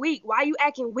 "You're weak. Why you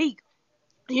acting weak?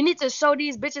 You need to show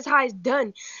these bitches how it's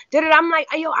done." I'm like,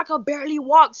 "Yo, I could barely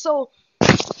walk." So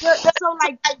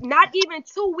like, not even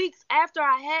 2 weeks after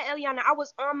I had Eliana, I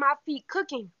was on my feet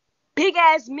cooking big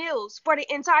ass meals for the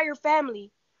entire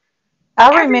family. I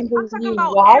I'm remember talking you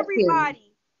about walking.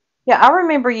 everybody. Yeah, I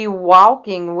remember you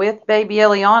walking with baby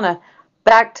Eliana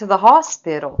back to the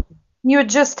hospital. You had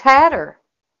just had her.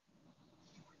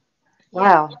 Yeah,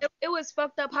 Wow. it was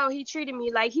fucked up how he treated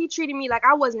me. Like, he treated me like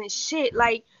I wasn't shit.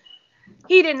 Like,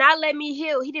 he did not let me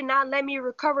heal. He did not let me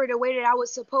recover the way that I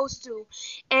was supposed to.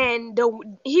 And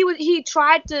he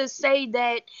tried to say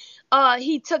that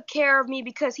he took care of me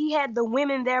because he had the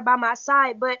women there by my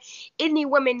side. But any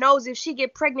woman knows if she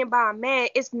get pregnant by a man,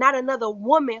 it's not another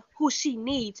woman who she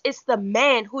needs. It's the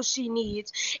man who she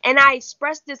needs. And I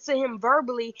expressed this to him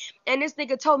verbally, and this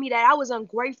nigga told me that I was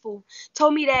ungrateful.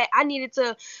 Told me that I needed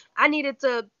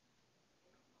to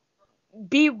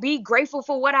be grateful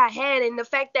for what I had and the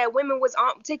fact that women was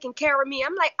taking care of me.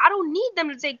 I'm like, I don't need them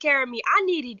to take care of me. I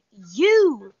needed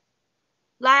you.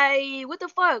 Like, what the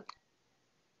fuck?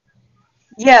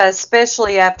 Yeah,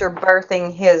 especially after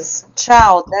birthing his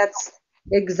child. That's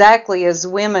exactly as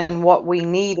women what we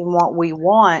need and what we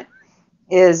want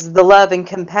is the love and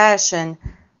compassion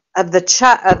of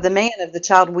of the man of the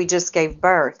child we just gave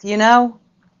birth, you know?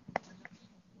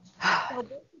 So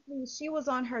basically, she was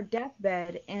on her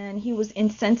deathbed and he was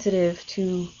insensitive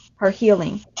to her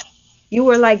healing. You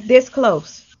were like this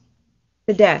close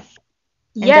to death,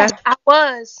 and Yes, I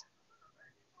was.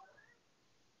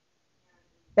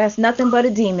 that's nothing but a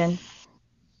demon.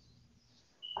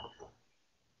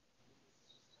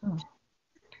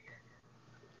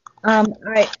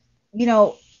 I, you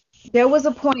know, there was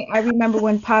a point I remember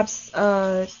when Pops,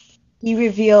 he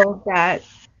revealed that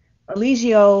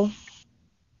Eligio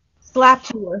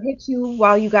slapped you or hit you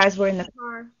while you guys were in the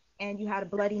car, and you had a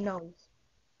bloody nose.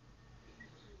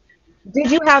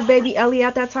 Did you have baby Ellie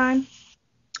at that time?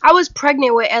 I was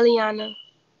pregnant with Eliana.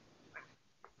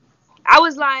 I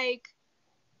was like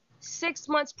 6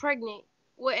 months pregnant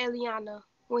with Eliana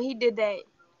when he did that.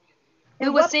 We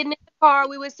And was what? sitting in the car.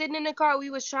 We was sitting in the car. We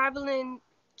was traveling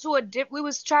to a dip. We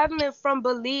was traveling from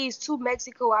Belize to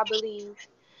Mexico, I believe.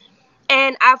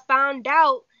 And I found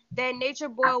out that Nature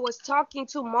Boy was talking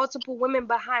to multiple women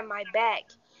behind my back.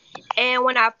 And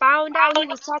when I found out he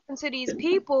was talking to these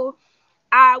people,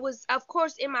 I was, of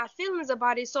course, in my feelings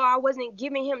about it. So I wasn't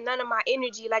giving him none of my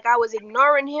energy. Like, I was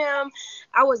ignoring him.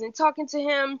 I wasn't talking to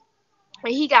him.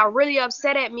 And he got really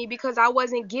upset at me because I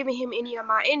wasn't giving him any of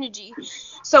my energy.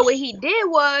 So what he did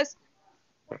was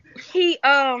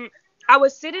I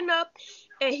was sitting up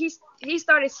and he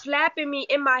started slapping me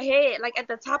in my head, like at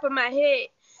the top of my head,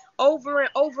 over and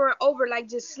over and over, like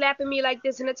just slapping me like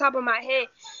this in the top of my head.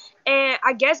 And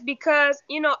I guess because,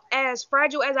 as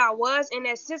fragile as I was and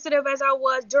as sensitive as I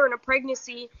was during the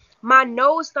pregnancy, my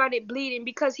nose started bleeding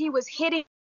because he was hitting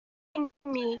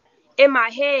me in my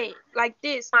head like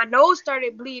this. My nose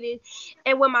started bleeding.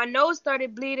 And when my nose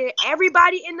started bleeding,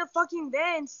 everybody in the fucking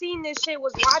van seen this shit,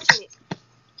 was watching it.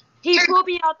 He pulled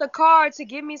me out the car to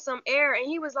give me some air, and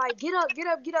he was like, "Get up, get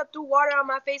up, get up," threw water on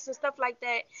my face and stuff like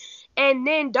that. And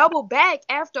then double back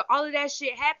after all of that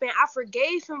shit happened, I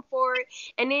forgave him for it.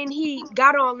 And then he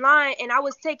got online, and I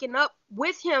was taken up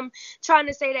with him, trying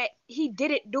to say that he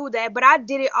didn't do that, but I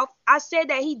did it off. I said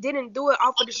that he didn't do it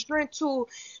off of the strength to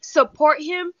support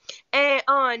him and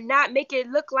not make it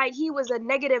look like he was a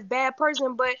negative bad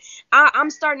person. But I'm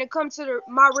starting to come to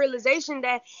my realization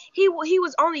that he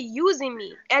was only using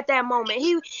me at that moment.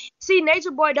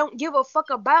 Nature Boy don't give a fuck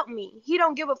about me. He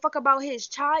don't give a fuck about his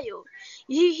child.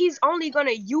 He's only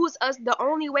gonna use us the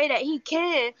only way that he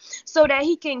can, so that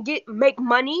he can make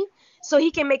money, so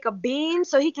he can make a beam,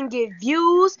 so he can get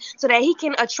views, so that he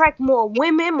can attract more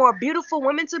women, more beautiful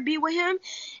women to be with him.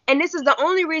 And this is the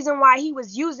only reason why he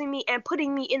was using me and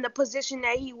putting me in the position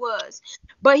that he was.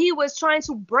 But he was trying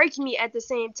to break me at the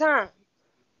same time.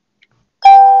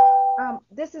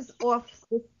 This is off.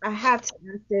 I have to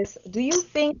ask this. Do you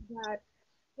think that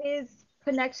his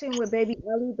connection with baby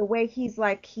Ellie, the way he's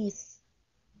like, it's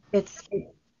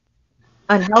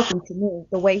unhealthy to me.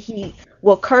 The way he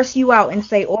will curse you out and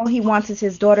say all he wants is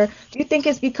his daughter. Do you think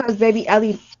it's because baby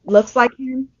Ellie looks like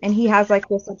him and he has like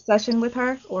this obsession with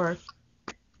her, or?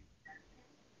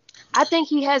 I think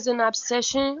he has an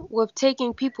obsession with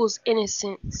taking people's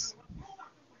innocence.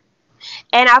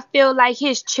 And I feel like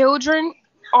his children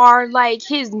are like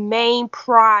his main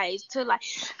prize to like.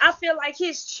 I feel like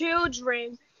his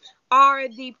children are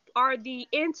the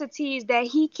entities that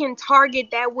he can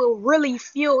target that will really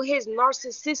fuel his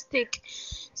narcissistic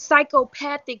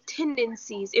psychopathic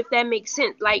tendencies, if that makes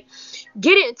sense. Like,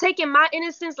 taking my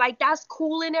innocence, like, that's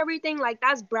cool and everything, like,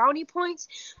 that's brownie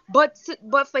points, but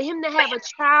for him to have a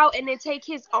child and then take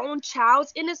his own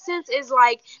child's innocence is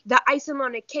like the icing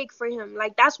on the cake for him.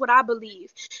 Like, that's what I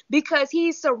believe, because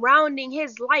he's surrounding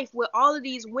his life with all of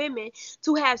these women,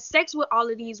 to have sex with all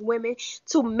of these women,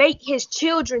 to make his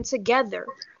children together.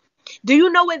 Do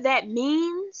you know what that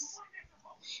means?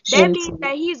 That means Into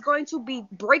that he's going to be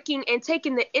breaking and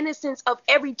taking the innocence of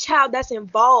every child that's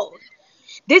involved.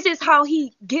 This is how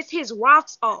he gets his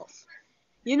rocks off.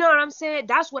 You know what I'm saying?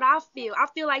 That's what I feel. I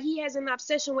feel like he has an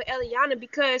obsession with Eliana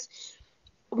because,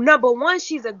 number one,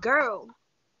 she's a girl.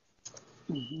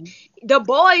 Mhm. The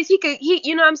boys,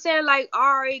 you know what I'm saying? Like,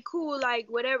 all right, cool, like,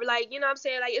 whatever. Like, you know what I'm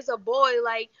saying? Like, it's a boy.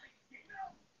 Like,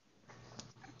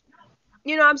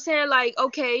 you know what I'm saying? Like,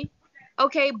 okay.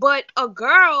 Okay, but a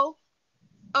girl,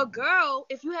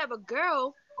 if you have a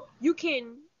girl, you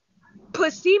can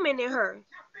put semen in her,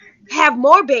 have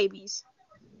more babies.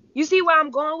 You see where I'm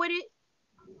going with it?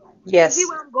 You see Yes,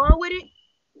 where I'm going with it?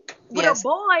 yes,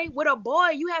 With a boy,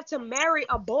 you have to marry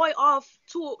a boy off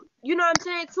to, you know what I'm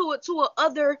saying, to a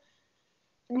other.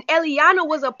 Eliana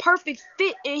was a perfect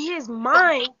fit in his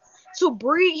mind to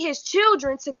breed his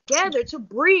children together, to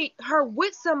breed her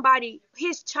with somebody,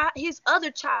 his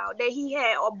other child that he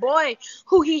had, a boy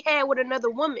who he had with another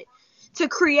woman, to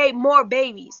create more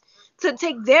babies, to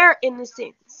take their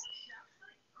innocence.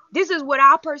 This is what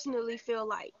I personally feel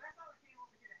like.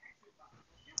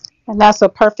 And that's a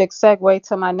perfect segue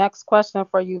to my next question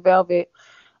for you, Velvet.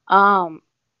 Um,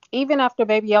 Even after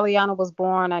baby Eliana was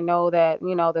born, I know that,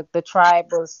 the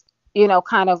tribe was,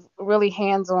 kind of really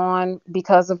hands on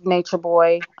because of Nature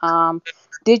Boy.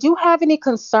 Did you have any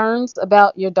concerns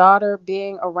about your daughter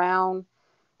being around,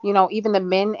 even the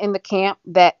men in the camp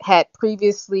that had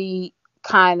previously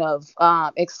kind of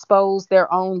exposed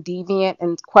their own deviant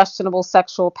and questionable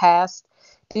sexual past?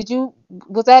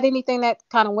 Was that anything that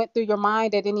kind of went through your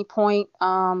mind at any point,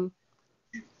 any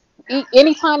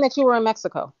time that you were in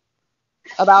Mexico,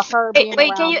 about her Wait, being wait,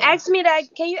 around them? Can you ask me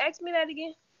that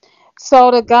again?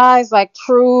 So the guys like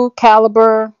True,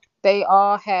 Caliber, they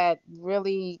all had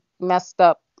really messed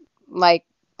up, like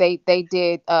they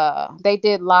did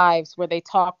lives where they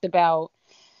talked about,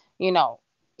 you know,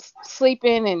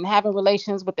 sleeping and having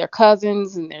relations with their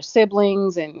cousins and their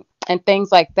siblings and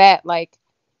things like that. Like,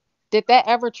 did that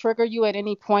ever trigger you at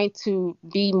any point to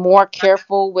be more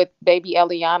careful with baby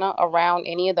Eliana around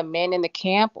any of the men in the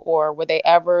camp, or were they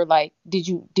ever like, did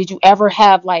you ever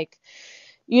have like,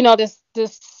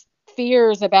 this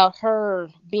fears about her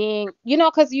being,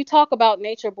 because you talk about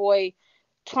Nature Boy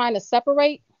trying to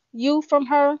separate you from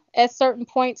her at certain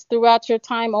points throughout your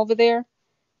time over there.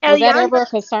 Was that Eliana, ever a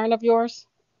concern of yours?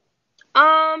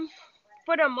 um,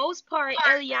 for the most part,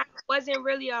 Eliana wasn't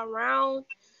really around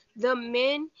the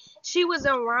men. She was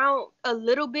around a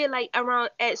little bit, like around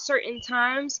at certain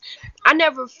times.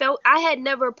 I had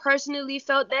never personally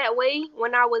felt that way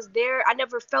when I was there. I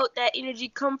never felt that energy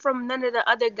come from none of the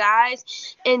other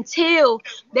guys until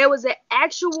there was an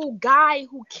actual guy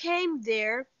who came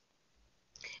there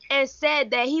and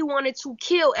said that he wanted to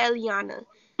kill Eliana.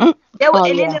 Mm. Oh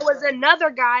And then yeah. there was another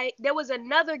guy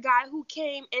who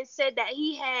came and said that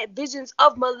he had visions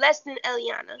of molesting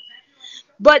Eliana.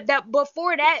 But that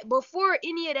before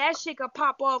any of that shit could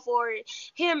pop off, or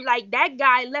him, like, that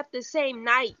guy left the same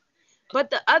night. But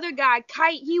the other guy,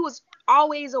 Kite, he was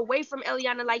always away from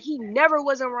Eliana. Like, he never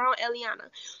was around Eliana.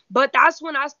 But that's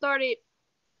when I started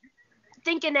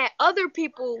thinking that other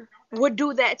people would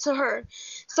do that to her.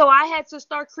 So I had to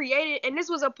start creating, and this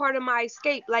was a part of my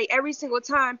escape. Like, every single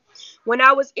time when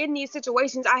I was in these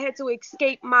situations, I had to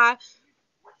escape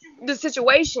the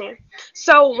situation.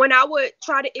 So when I would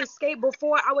try to escape,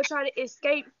 before I would try to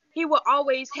escape, he would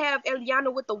always have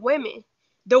Eliana with the women.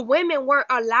 The women weren't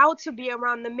allowed to be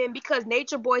around the men because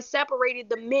Nature Boy separated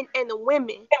the men and the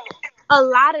women a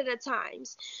lot of the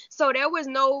times. So there was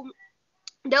no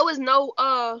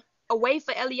a way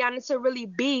for Eliana to really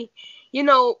be,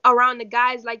 around the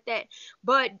guys like that.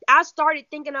 But I started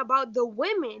thinking about the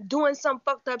women doing some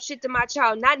fucked up shit to my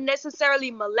child, not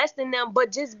necessarily molesting them, but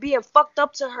just being fucked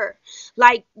up to her,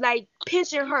 like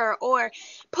pinching her or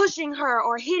pushing her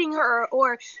or hitting her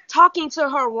or talking to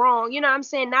her wrong. You know what I'm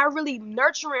saying? Not really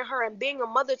nurturing her and being a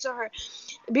mother to her,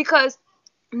 because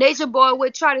Nature Boy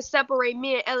would try to separate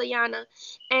me and Eliana,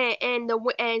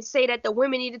 and say that the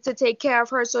women needed to take care of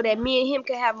her so that me and him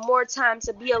could have more time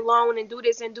to be alone and do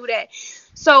this and do that.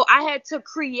 So I had to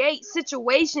create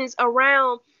situations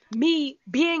around me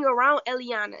being around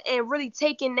Eliana and really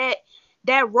taking that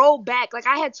role back. Like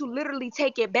I had to literally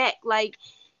take it back. Like,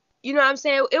 you know what I'm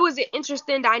saying? It was an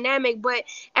interesting dynamic, but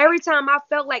every time I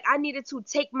felt like I needed to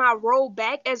take my role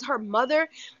back as her mother,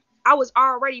 I was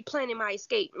already planning my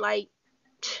escape. Like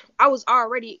I was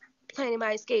already planning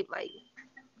my escape. Like,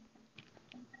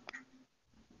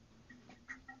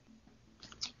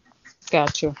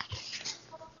 Got you.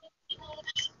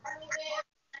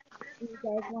 You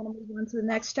guys want to move on to the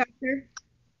next chapter?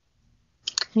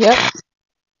 Yep.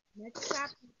 Next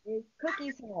chapter is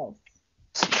Cookie's house.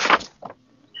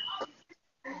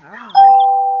 Ah,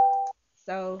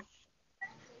 so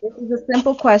this is a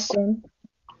simple question.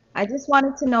 I just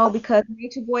wanted to know because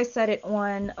Nature Boy said it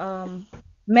on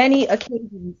many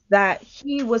occasions that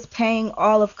he was paying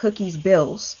all of Cookie's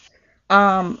bills.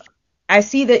 Um, I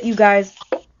see that you guys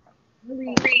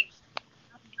really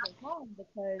were home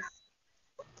because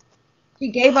she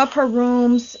gave up her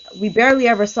rooms. We barely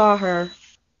ever saw her.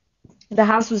 The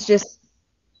house was just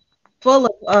full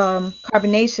of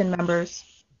carbonation members.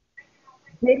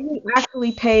 Did he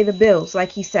actually pay the bills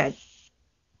like he said?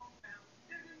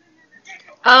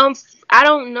 um, I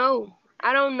don't know.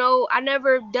 I don't know. I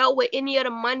never dealt with any of the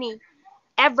money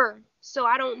ever, so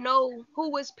I don't know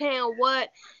who was paying what.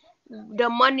 The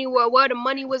money where the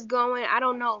money was going. I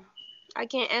don't know. I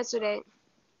can't answer that.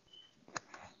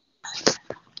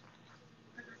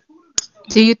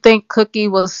 Do you think Cookie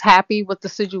was happy with the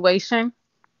situation?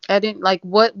 I didn't like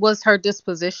what was her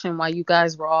disposition while you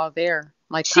guys were all there?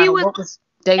 Like She kind of was what was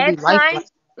daily at life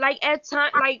like?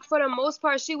 times, like for the most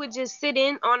part, she would just sit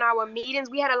in on our meetings.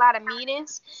 We had a lot of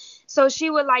meetings, so she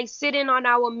would like sit in on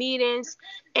our meetings,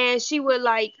 and she would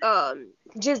like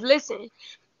just listen.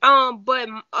 But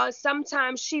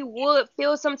sometimes she would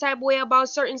feel some type of way about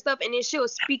certain stuff, and then she'll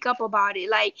speak up about it.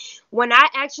 Like when I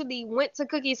actually went to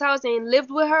Cookie's house and lived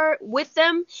with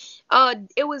them,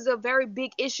 it was a very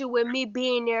big issue with me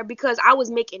being there because I was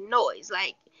making noise.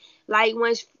 Like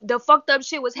when the fucked up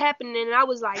shit was happening, and I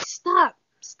was like,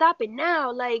 stop it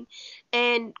now, like,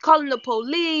 and calling the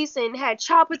police and had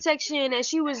child protection, and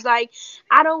she was like,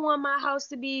 I don't want my house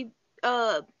to be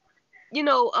uh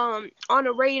on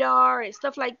the radar and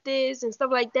stuff like this and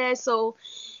stuff like that. So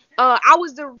I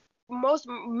was the most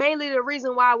mainly the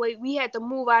reason why we had to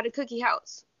move out of Cookie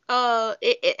House.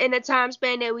 In the time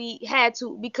span that we had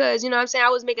to, because you know what I'm saying, I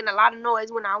was making a lot of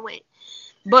noise when I went.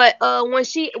 But when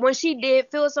she did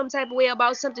feel some type of way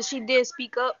about something, she did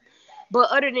speak up. But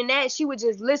other than that, she would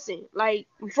just listen. Like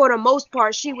for the most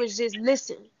part, she was just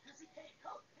listen.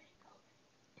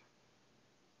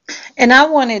 And I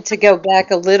wanted to go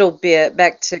back a little bit,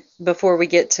 back to before we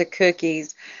get to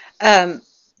cookies. Um,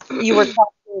 we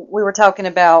were talking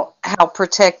about how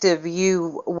protective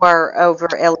you were over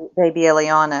baby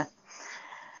Eliana.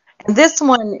 And this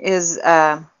one is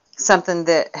something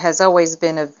that has always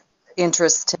been of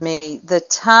interest to me. The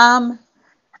time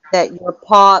that your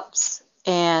pops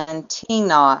and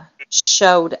Tina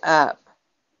showed up,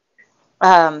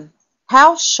 um,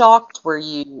 how shocked were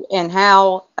you, and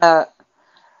how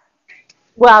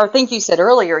well, I think you said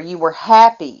earlier you were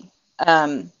happy.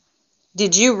 Um,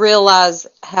 did you realize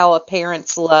how a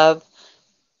parent's love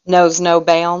knows no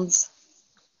bounds?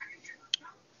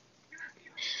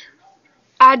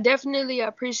 I definitely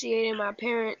appreciated my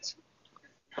parents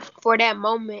for that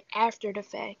moment after the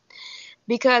fact,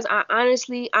 because I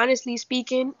honestly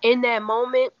speaking, in that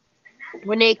moment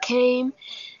when they came,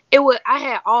 I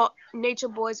had all Nature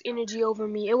Boy's energy over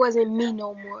me. It wasn't me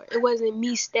no more. It wasn't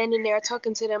me standing there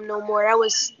talking to them no more. That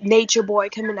was Nature Boy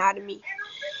coming out of me.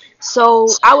 So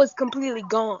I was completely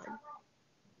gone.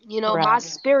 My Right.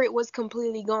 spirit was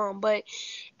completely gone. But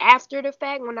after the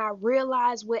fact, when I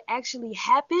realized what actually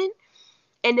happened,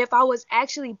 and if I was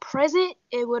actually present,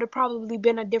 it would have probably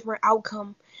been a different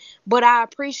outcome. But I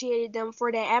appreciated them for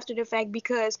that after the fact,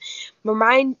 because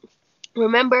remind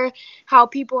remember how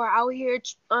people are out here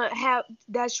have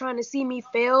that's trying to see me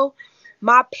fail.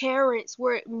 My parents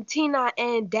were Tina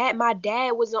and dad. My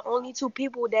dad was the only two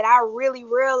people that I really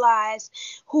realized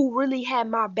who really had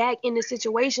my back in the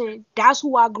situation. That's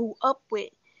who I grew up with.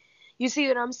 You see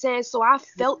what I'm saying? So I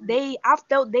felt they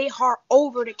heart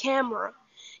over the camera.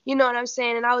 You know what I'm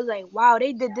saying? And I was like, wow,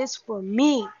 they did this for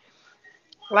me.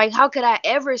 Like, how could I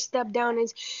ever step down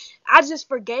and I just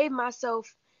forgave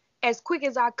myself as quick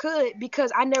as I could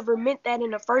because I never meant that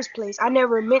in the first place. I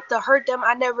never meant to hurt them.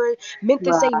 I never meant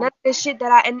to say Right. none of this shit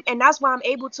that and that's why I'm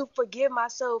able to forgive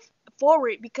myself for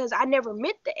it because I never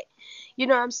meant that. You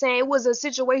know what I'm saying? It was a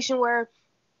situation where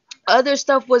other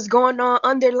stuff was going on,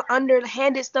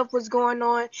 underhanded stuff was going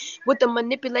on with the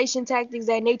manipulation tactics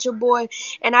that Nature Boy,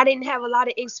 and I didn't have a lot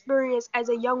of experience as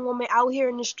a young woman out here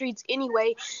in the streets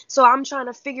anyway. So I was trying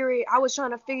to figure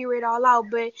it all out.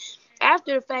 But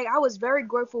after the fact, I was very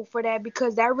grateful for that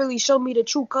because that really showed me the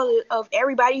true color of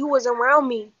everybody who was around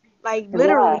me. Like Right.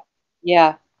 literally.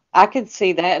 Yeah. I could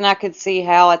see that, and I could see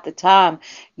how at the time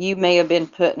you may have been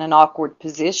put in an awkward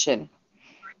position.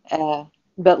 Uh,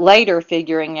 but later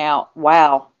figuring out,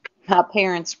 wow, my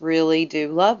parents really do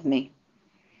love me.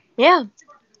 Yeah.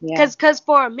 Yeah. Cause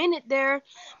for a minute there,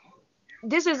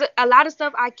 this is a lot of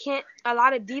stuff a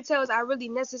lot of details I really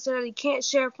necessarily can't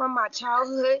share from my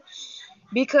childhood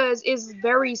because it's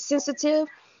very sensitive.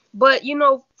 But you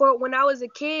know, for when I was a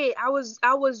kid,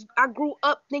 I grew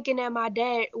up thinking that my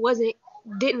dad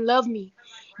didn't love me,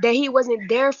 that he wasn't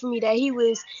there for me, that he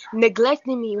was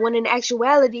neglecting me. When in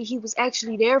actuality, he was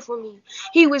actually there for me.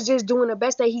 He was just doing the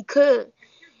best that he could.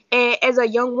 And as a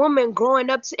young woman growing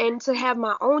up and to have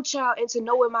my own child and to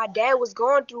know what my dad was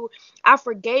going through, I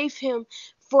forgave him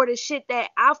for the shit that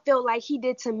I felt like he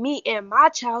did to me in my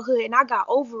childhood, and I got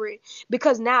over it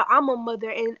because now I'm a mother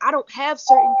and I don't have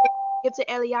certain things to give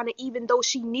to Eliana even though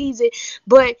she needs it.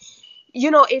 But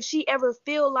you know, if she ever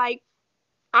feel like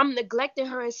I'm neglecting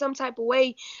her in some type of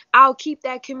way, I'll keep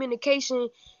that communication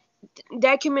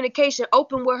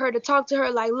open with her to talk to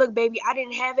her like, look, baby, I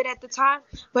didn't have it at the time,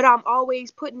 but I'm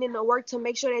always putting in the work to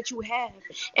make sure that you have.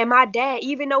 And my dad,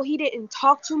 even though he didn't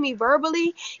talk to me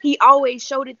verbally, he always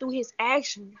showed it through his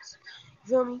actions. You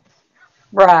feel me?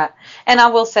 Right. And I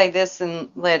will say this and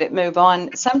let it move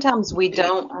on. Sometimes we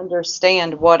don't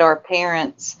understand what our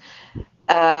parents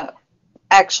uh,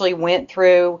 actually went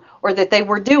through or that they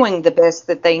were doing the best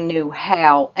that they knew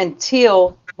how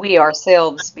until we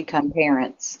ourselves become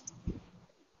parents.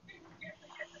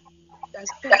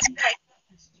 That's fact.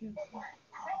 That's true.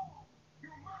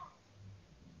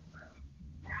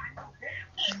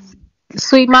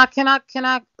 Sweet Ma, can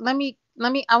I let me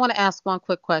I want to ask one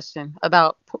quick question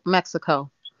about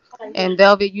Mexico. And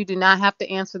Velvet, you do not have to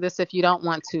answer this if you don't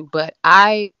want to, but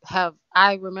I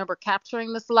remember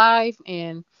capturing this live,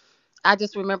 and I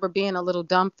just remember being a little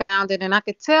dumbfounded, and I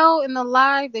could tell in the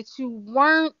live that you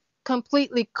weren't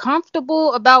completely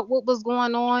comfortable about what was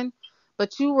going on,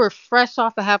 but you were fresh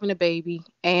off of having a baby,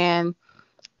 and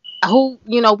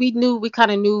we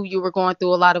kind of knew you were going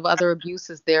through a lot of other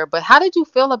abuses there. But how did you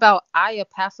feel about Aya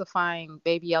pacifying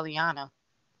baby Eliana?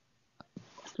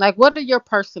 Like, what are your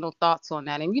personal thoughts on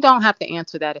that? And you don't have to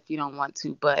answer that if you don't want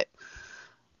to, but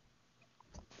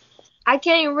I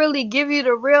can't really give you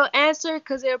the real answer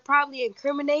because it'll probably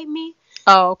incriminate me.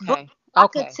 oh, But okay.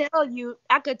 Okay.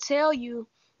 I could tell you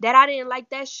that I didn't like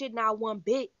that shit not one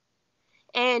bit.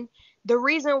 And the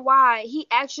reason why he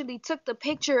actually took the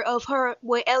picture of her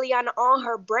with Eliana on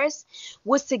her breast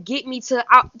was to get me to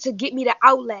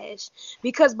outlash.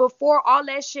 Because before all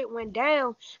that shit went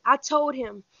down, I told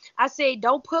him, I said,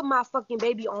 don't put my fucking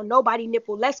baby on nobody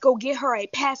nipple. Let's go get her a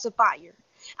pacifier.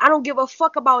 I don't give a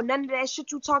fuck about none of that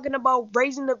shit you talking about,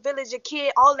 raising the village, a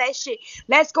kid, all that shit.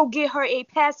 Let's go get her a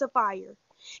pacifier.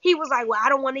 He was like, well, I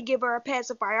don't want to give her a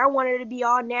pacifier. I want her to be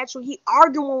all natural. He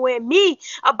arguing with me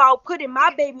about putting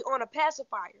my baby on a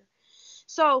pacifier.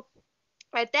 So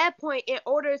at that point, in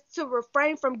order to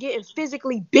refrain from getting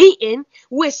physically beaten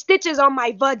with stitches on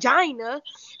my vagina,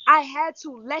 I had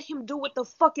to let him do what the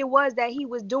fuck it was that he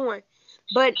was doing.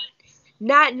 But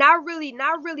not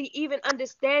really even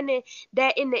understanding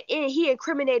that in the end he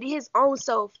incriminated his own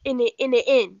self in the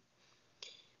end.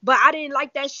 But I didn't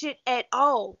like that shit at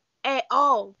all. At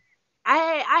all.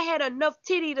 I had enough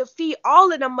titty to feed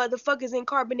all of them motherfuckers in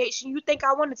carbonation. You think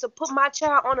I wanted to put my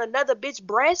child on another bitch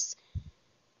breast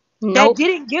that Nope.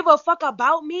 didn't give a fuck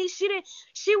about me?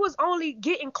 She was only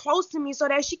getting close to me so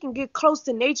that she can get close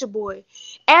to Nature Boy.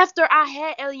 After I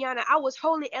had Eliana, I was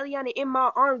holding Eliana in my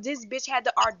arms. This bitch had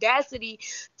the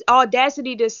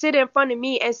audacity to sit in front of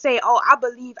me and say, "Oh, I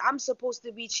believe I'm supposed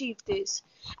to be chief this."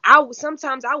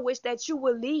 Sometimes I wish that you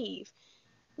would leave.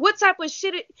 What type of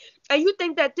shit? And you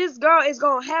think that this girl is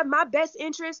gonna have my best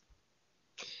interest?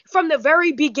 From the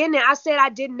very beginning, I said I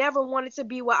did never want it to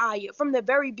be with Aya. From the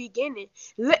very beginning,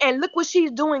 and look what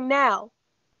she's doing now.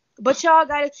 But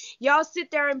y'all sit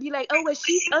there and be like, oh, well,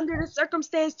 she's under the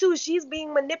circumstance too. She's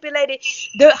being manipulated.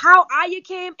 The how Aya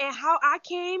came and how I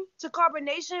came to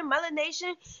carbonation,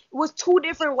 melanation was two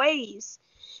different ways.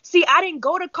 See, I didn't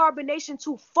go to carbonation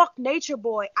to fuck Nature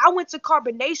Boy. I went to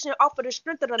carbonation off of the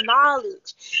strength of the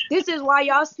knowledge. This is why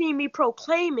y'all see me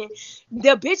proclaiming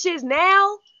the bitches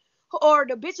now, or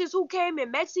the bitches who came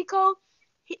in Mexico,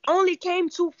 he only came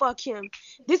to fuck him.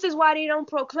 This is why they don't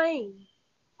proclaim.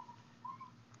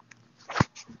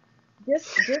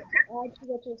 Just to add to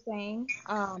what you're saying,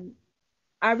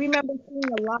 I remember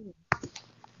seeing a lot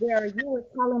where you were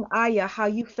telling Aya how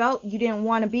you felt you didn't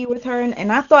want to be with her,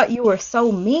 and I thought you were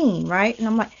so mean, right? And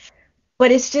I'm like,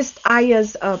 but it's just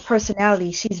Aya's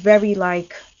personality. She's very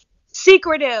like,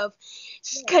 Secretive,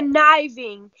 yeah,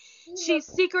 conniving. she She's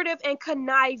looks secretive and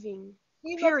conniving.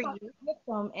 she looks like Period. the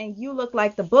victim, and you look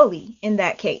like the bully in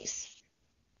that case.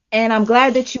 And I'm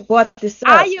glad that you brought this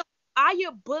up.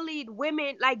 Aya bullied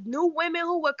women, like new women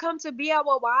who would come to be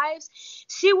our wives.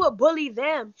 She would bully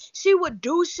them. She would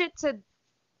do shit to.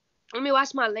 Let me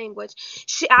watch my language.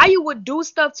 Aya would do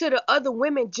stuff to the other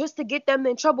women just to get them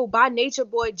in trouble by Nature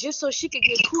Boy, just so she could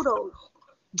get kudos,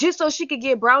 just so she could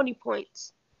get brownie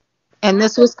points. And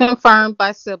this was confirmed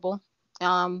by Sybil.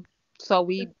 So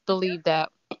we believe that.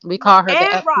 We call her the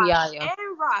And Ra, FBI.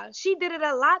 and Ra, she did it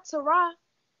a lot to Ra.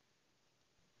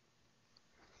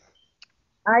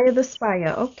 Aya the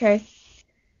Spire. Okay.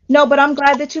 No, but I'm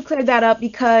glad that you cleared that up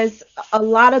because a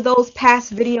lot of those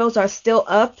past videos are still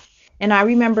up. And I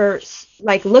remember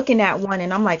like looking at one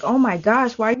and I'm like, oh my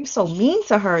gosh, why are you so mean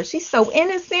to her? She's so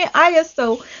innocent. Aya's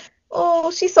so, oh,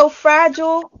 she's so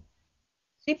fragile.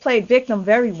 She played victim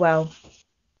very well.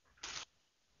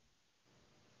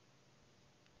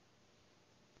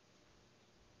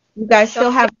 You guys Don't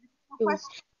still have you.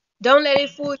 Don't let it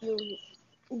fool you.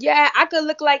 Yeah, I could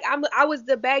look like I was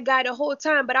the bad guy the whole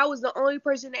time, but I was the only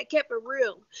person that kept it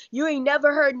real. You ain't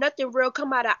never heard nothing real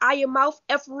come out of Aya mouth,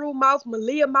 Efru mouth,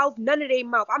 Malia mouth, none of they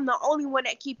mouth. I'm the only one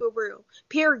that keep it real.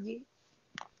 Period.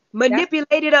 that's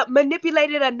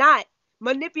Manipulated or not.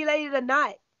 Manipulated or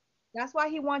not. that's why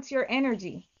he wants your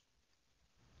energy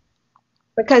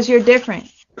because you're different.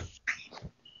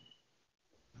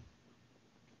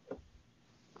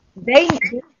 They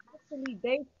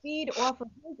feed off of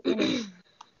his energy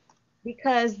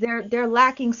because they're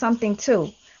lacking something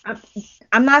too. I'm,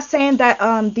 I'm not saying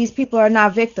that these people are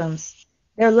not victims.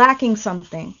 They're lacking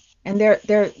something, and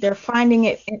they're finding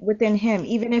it within him.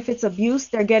 Even if it's abuse,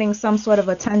 they're getting some sort of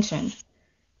attention,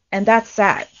 and that's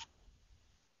sad.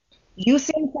 You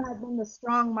seem to have been the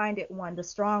strong-minded one, the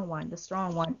strong one, the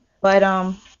strong one. But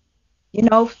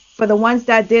for the ones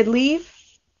that did leave,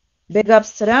 big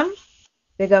ups to them,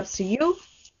 big ups to you.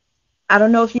 I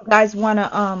don't know if you guys want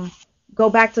to go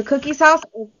back to Cookie's house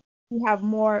or if you have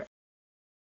more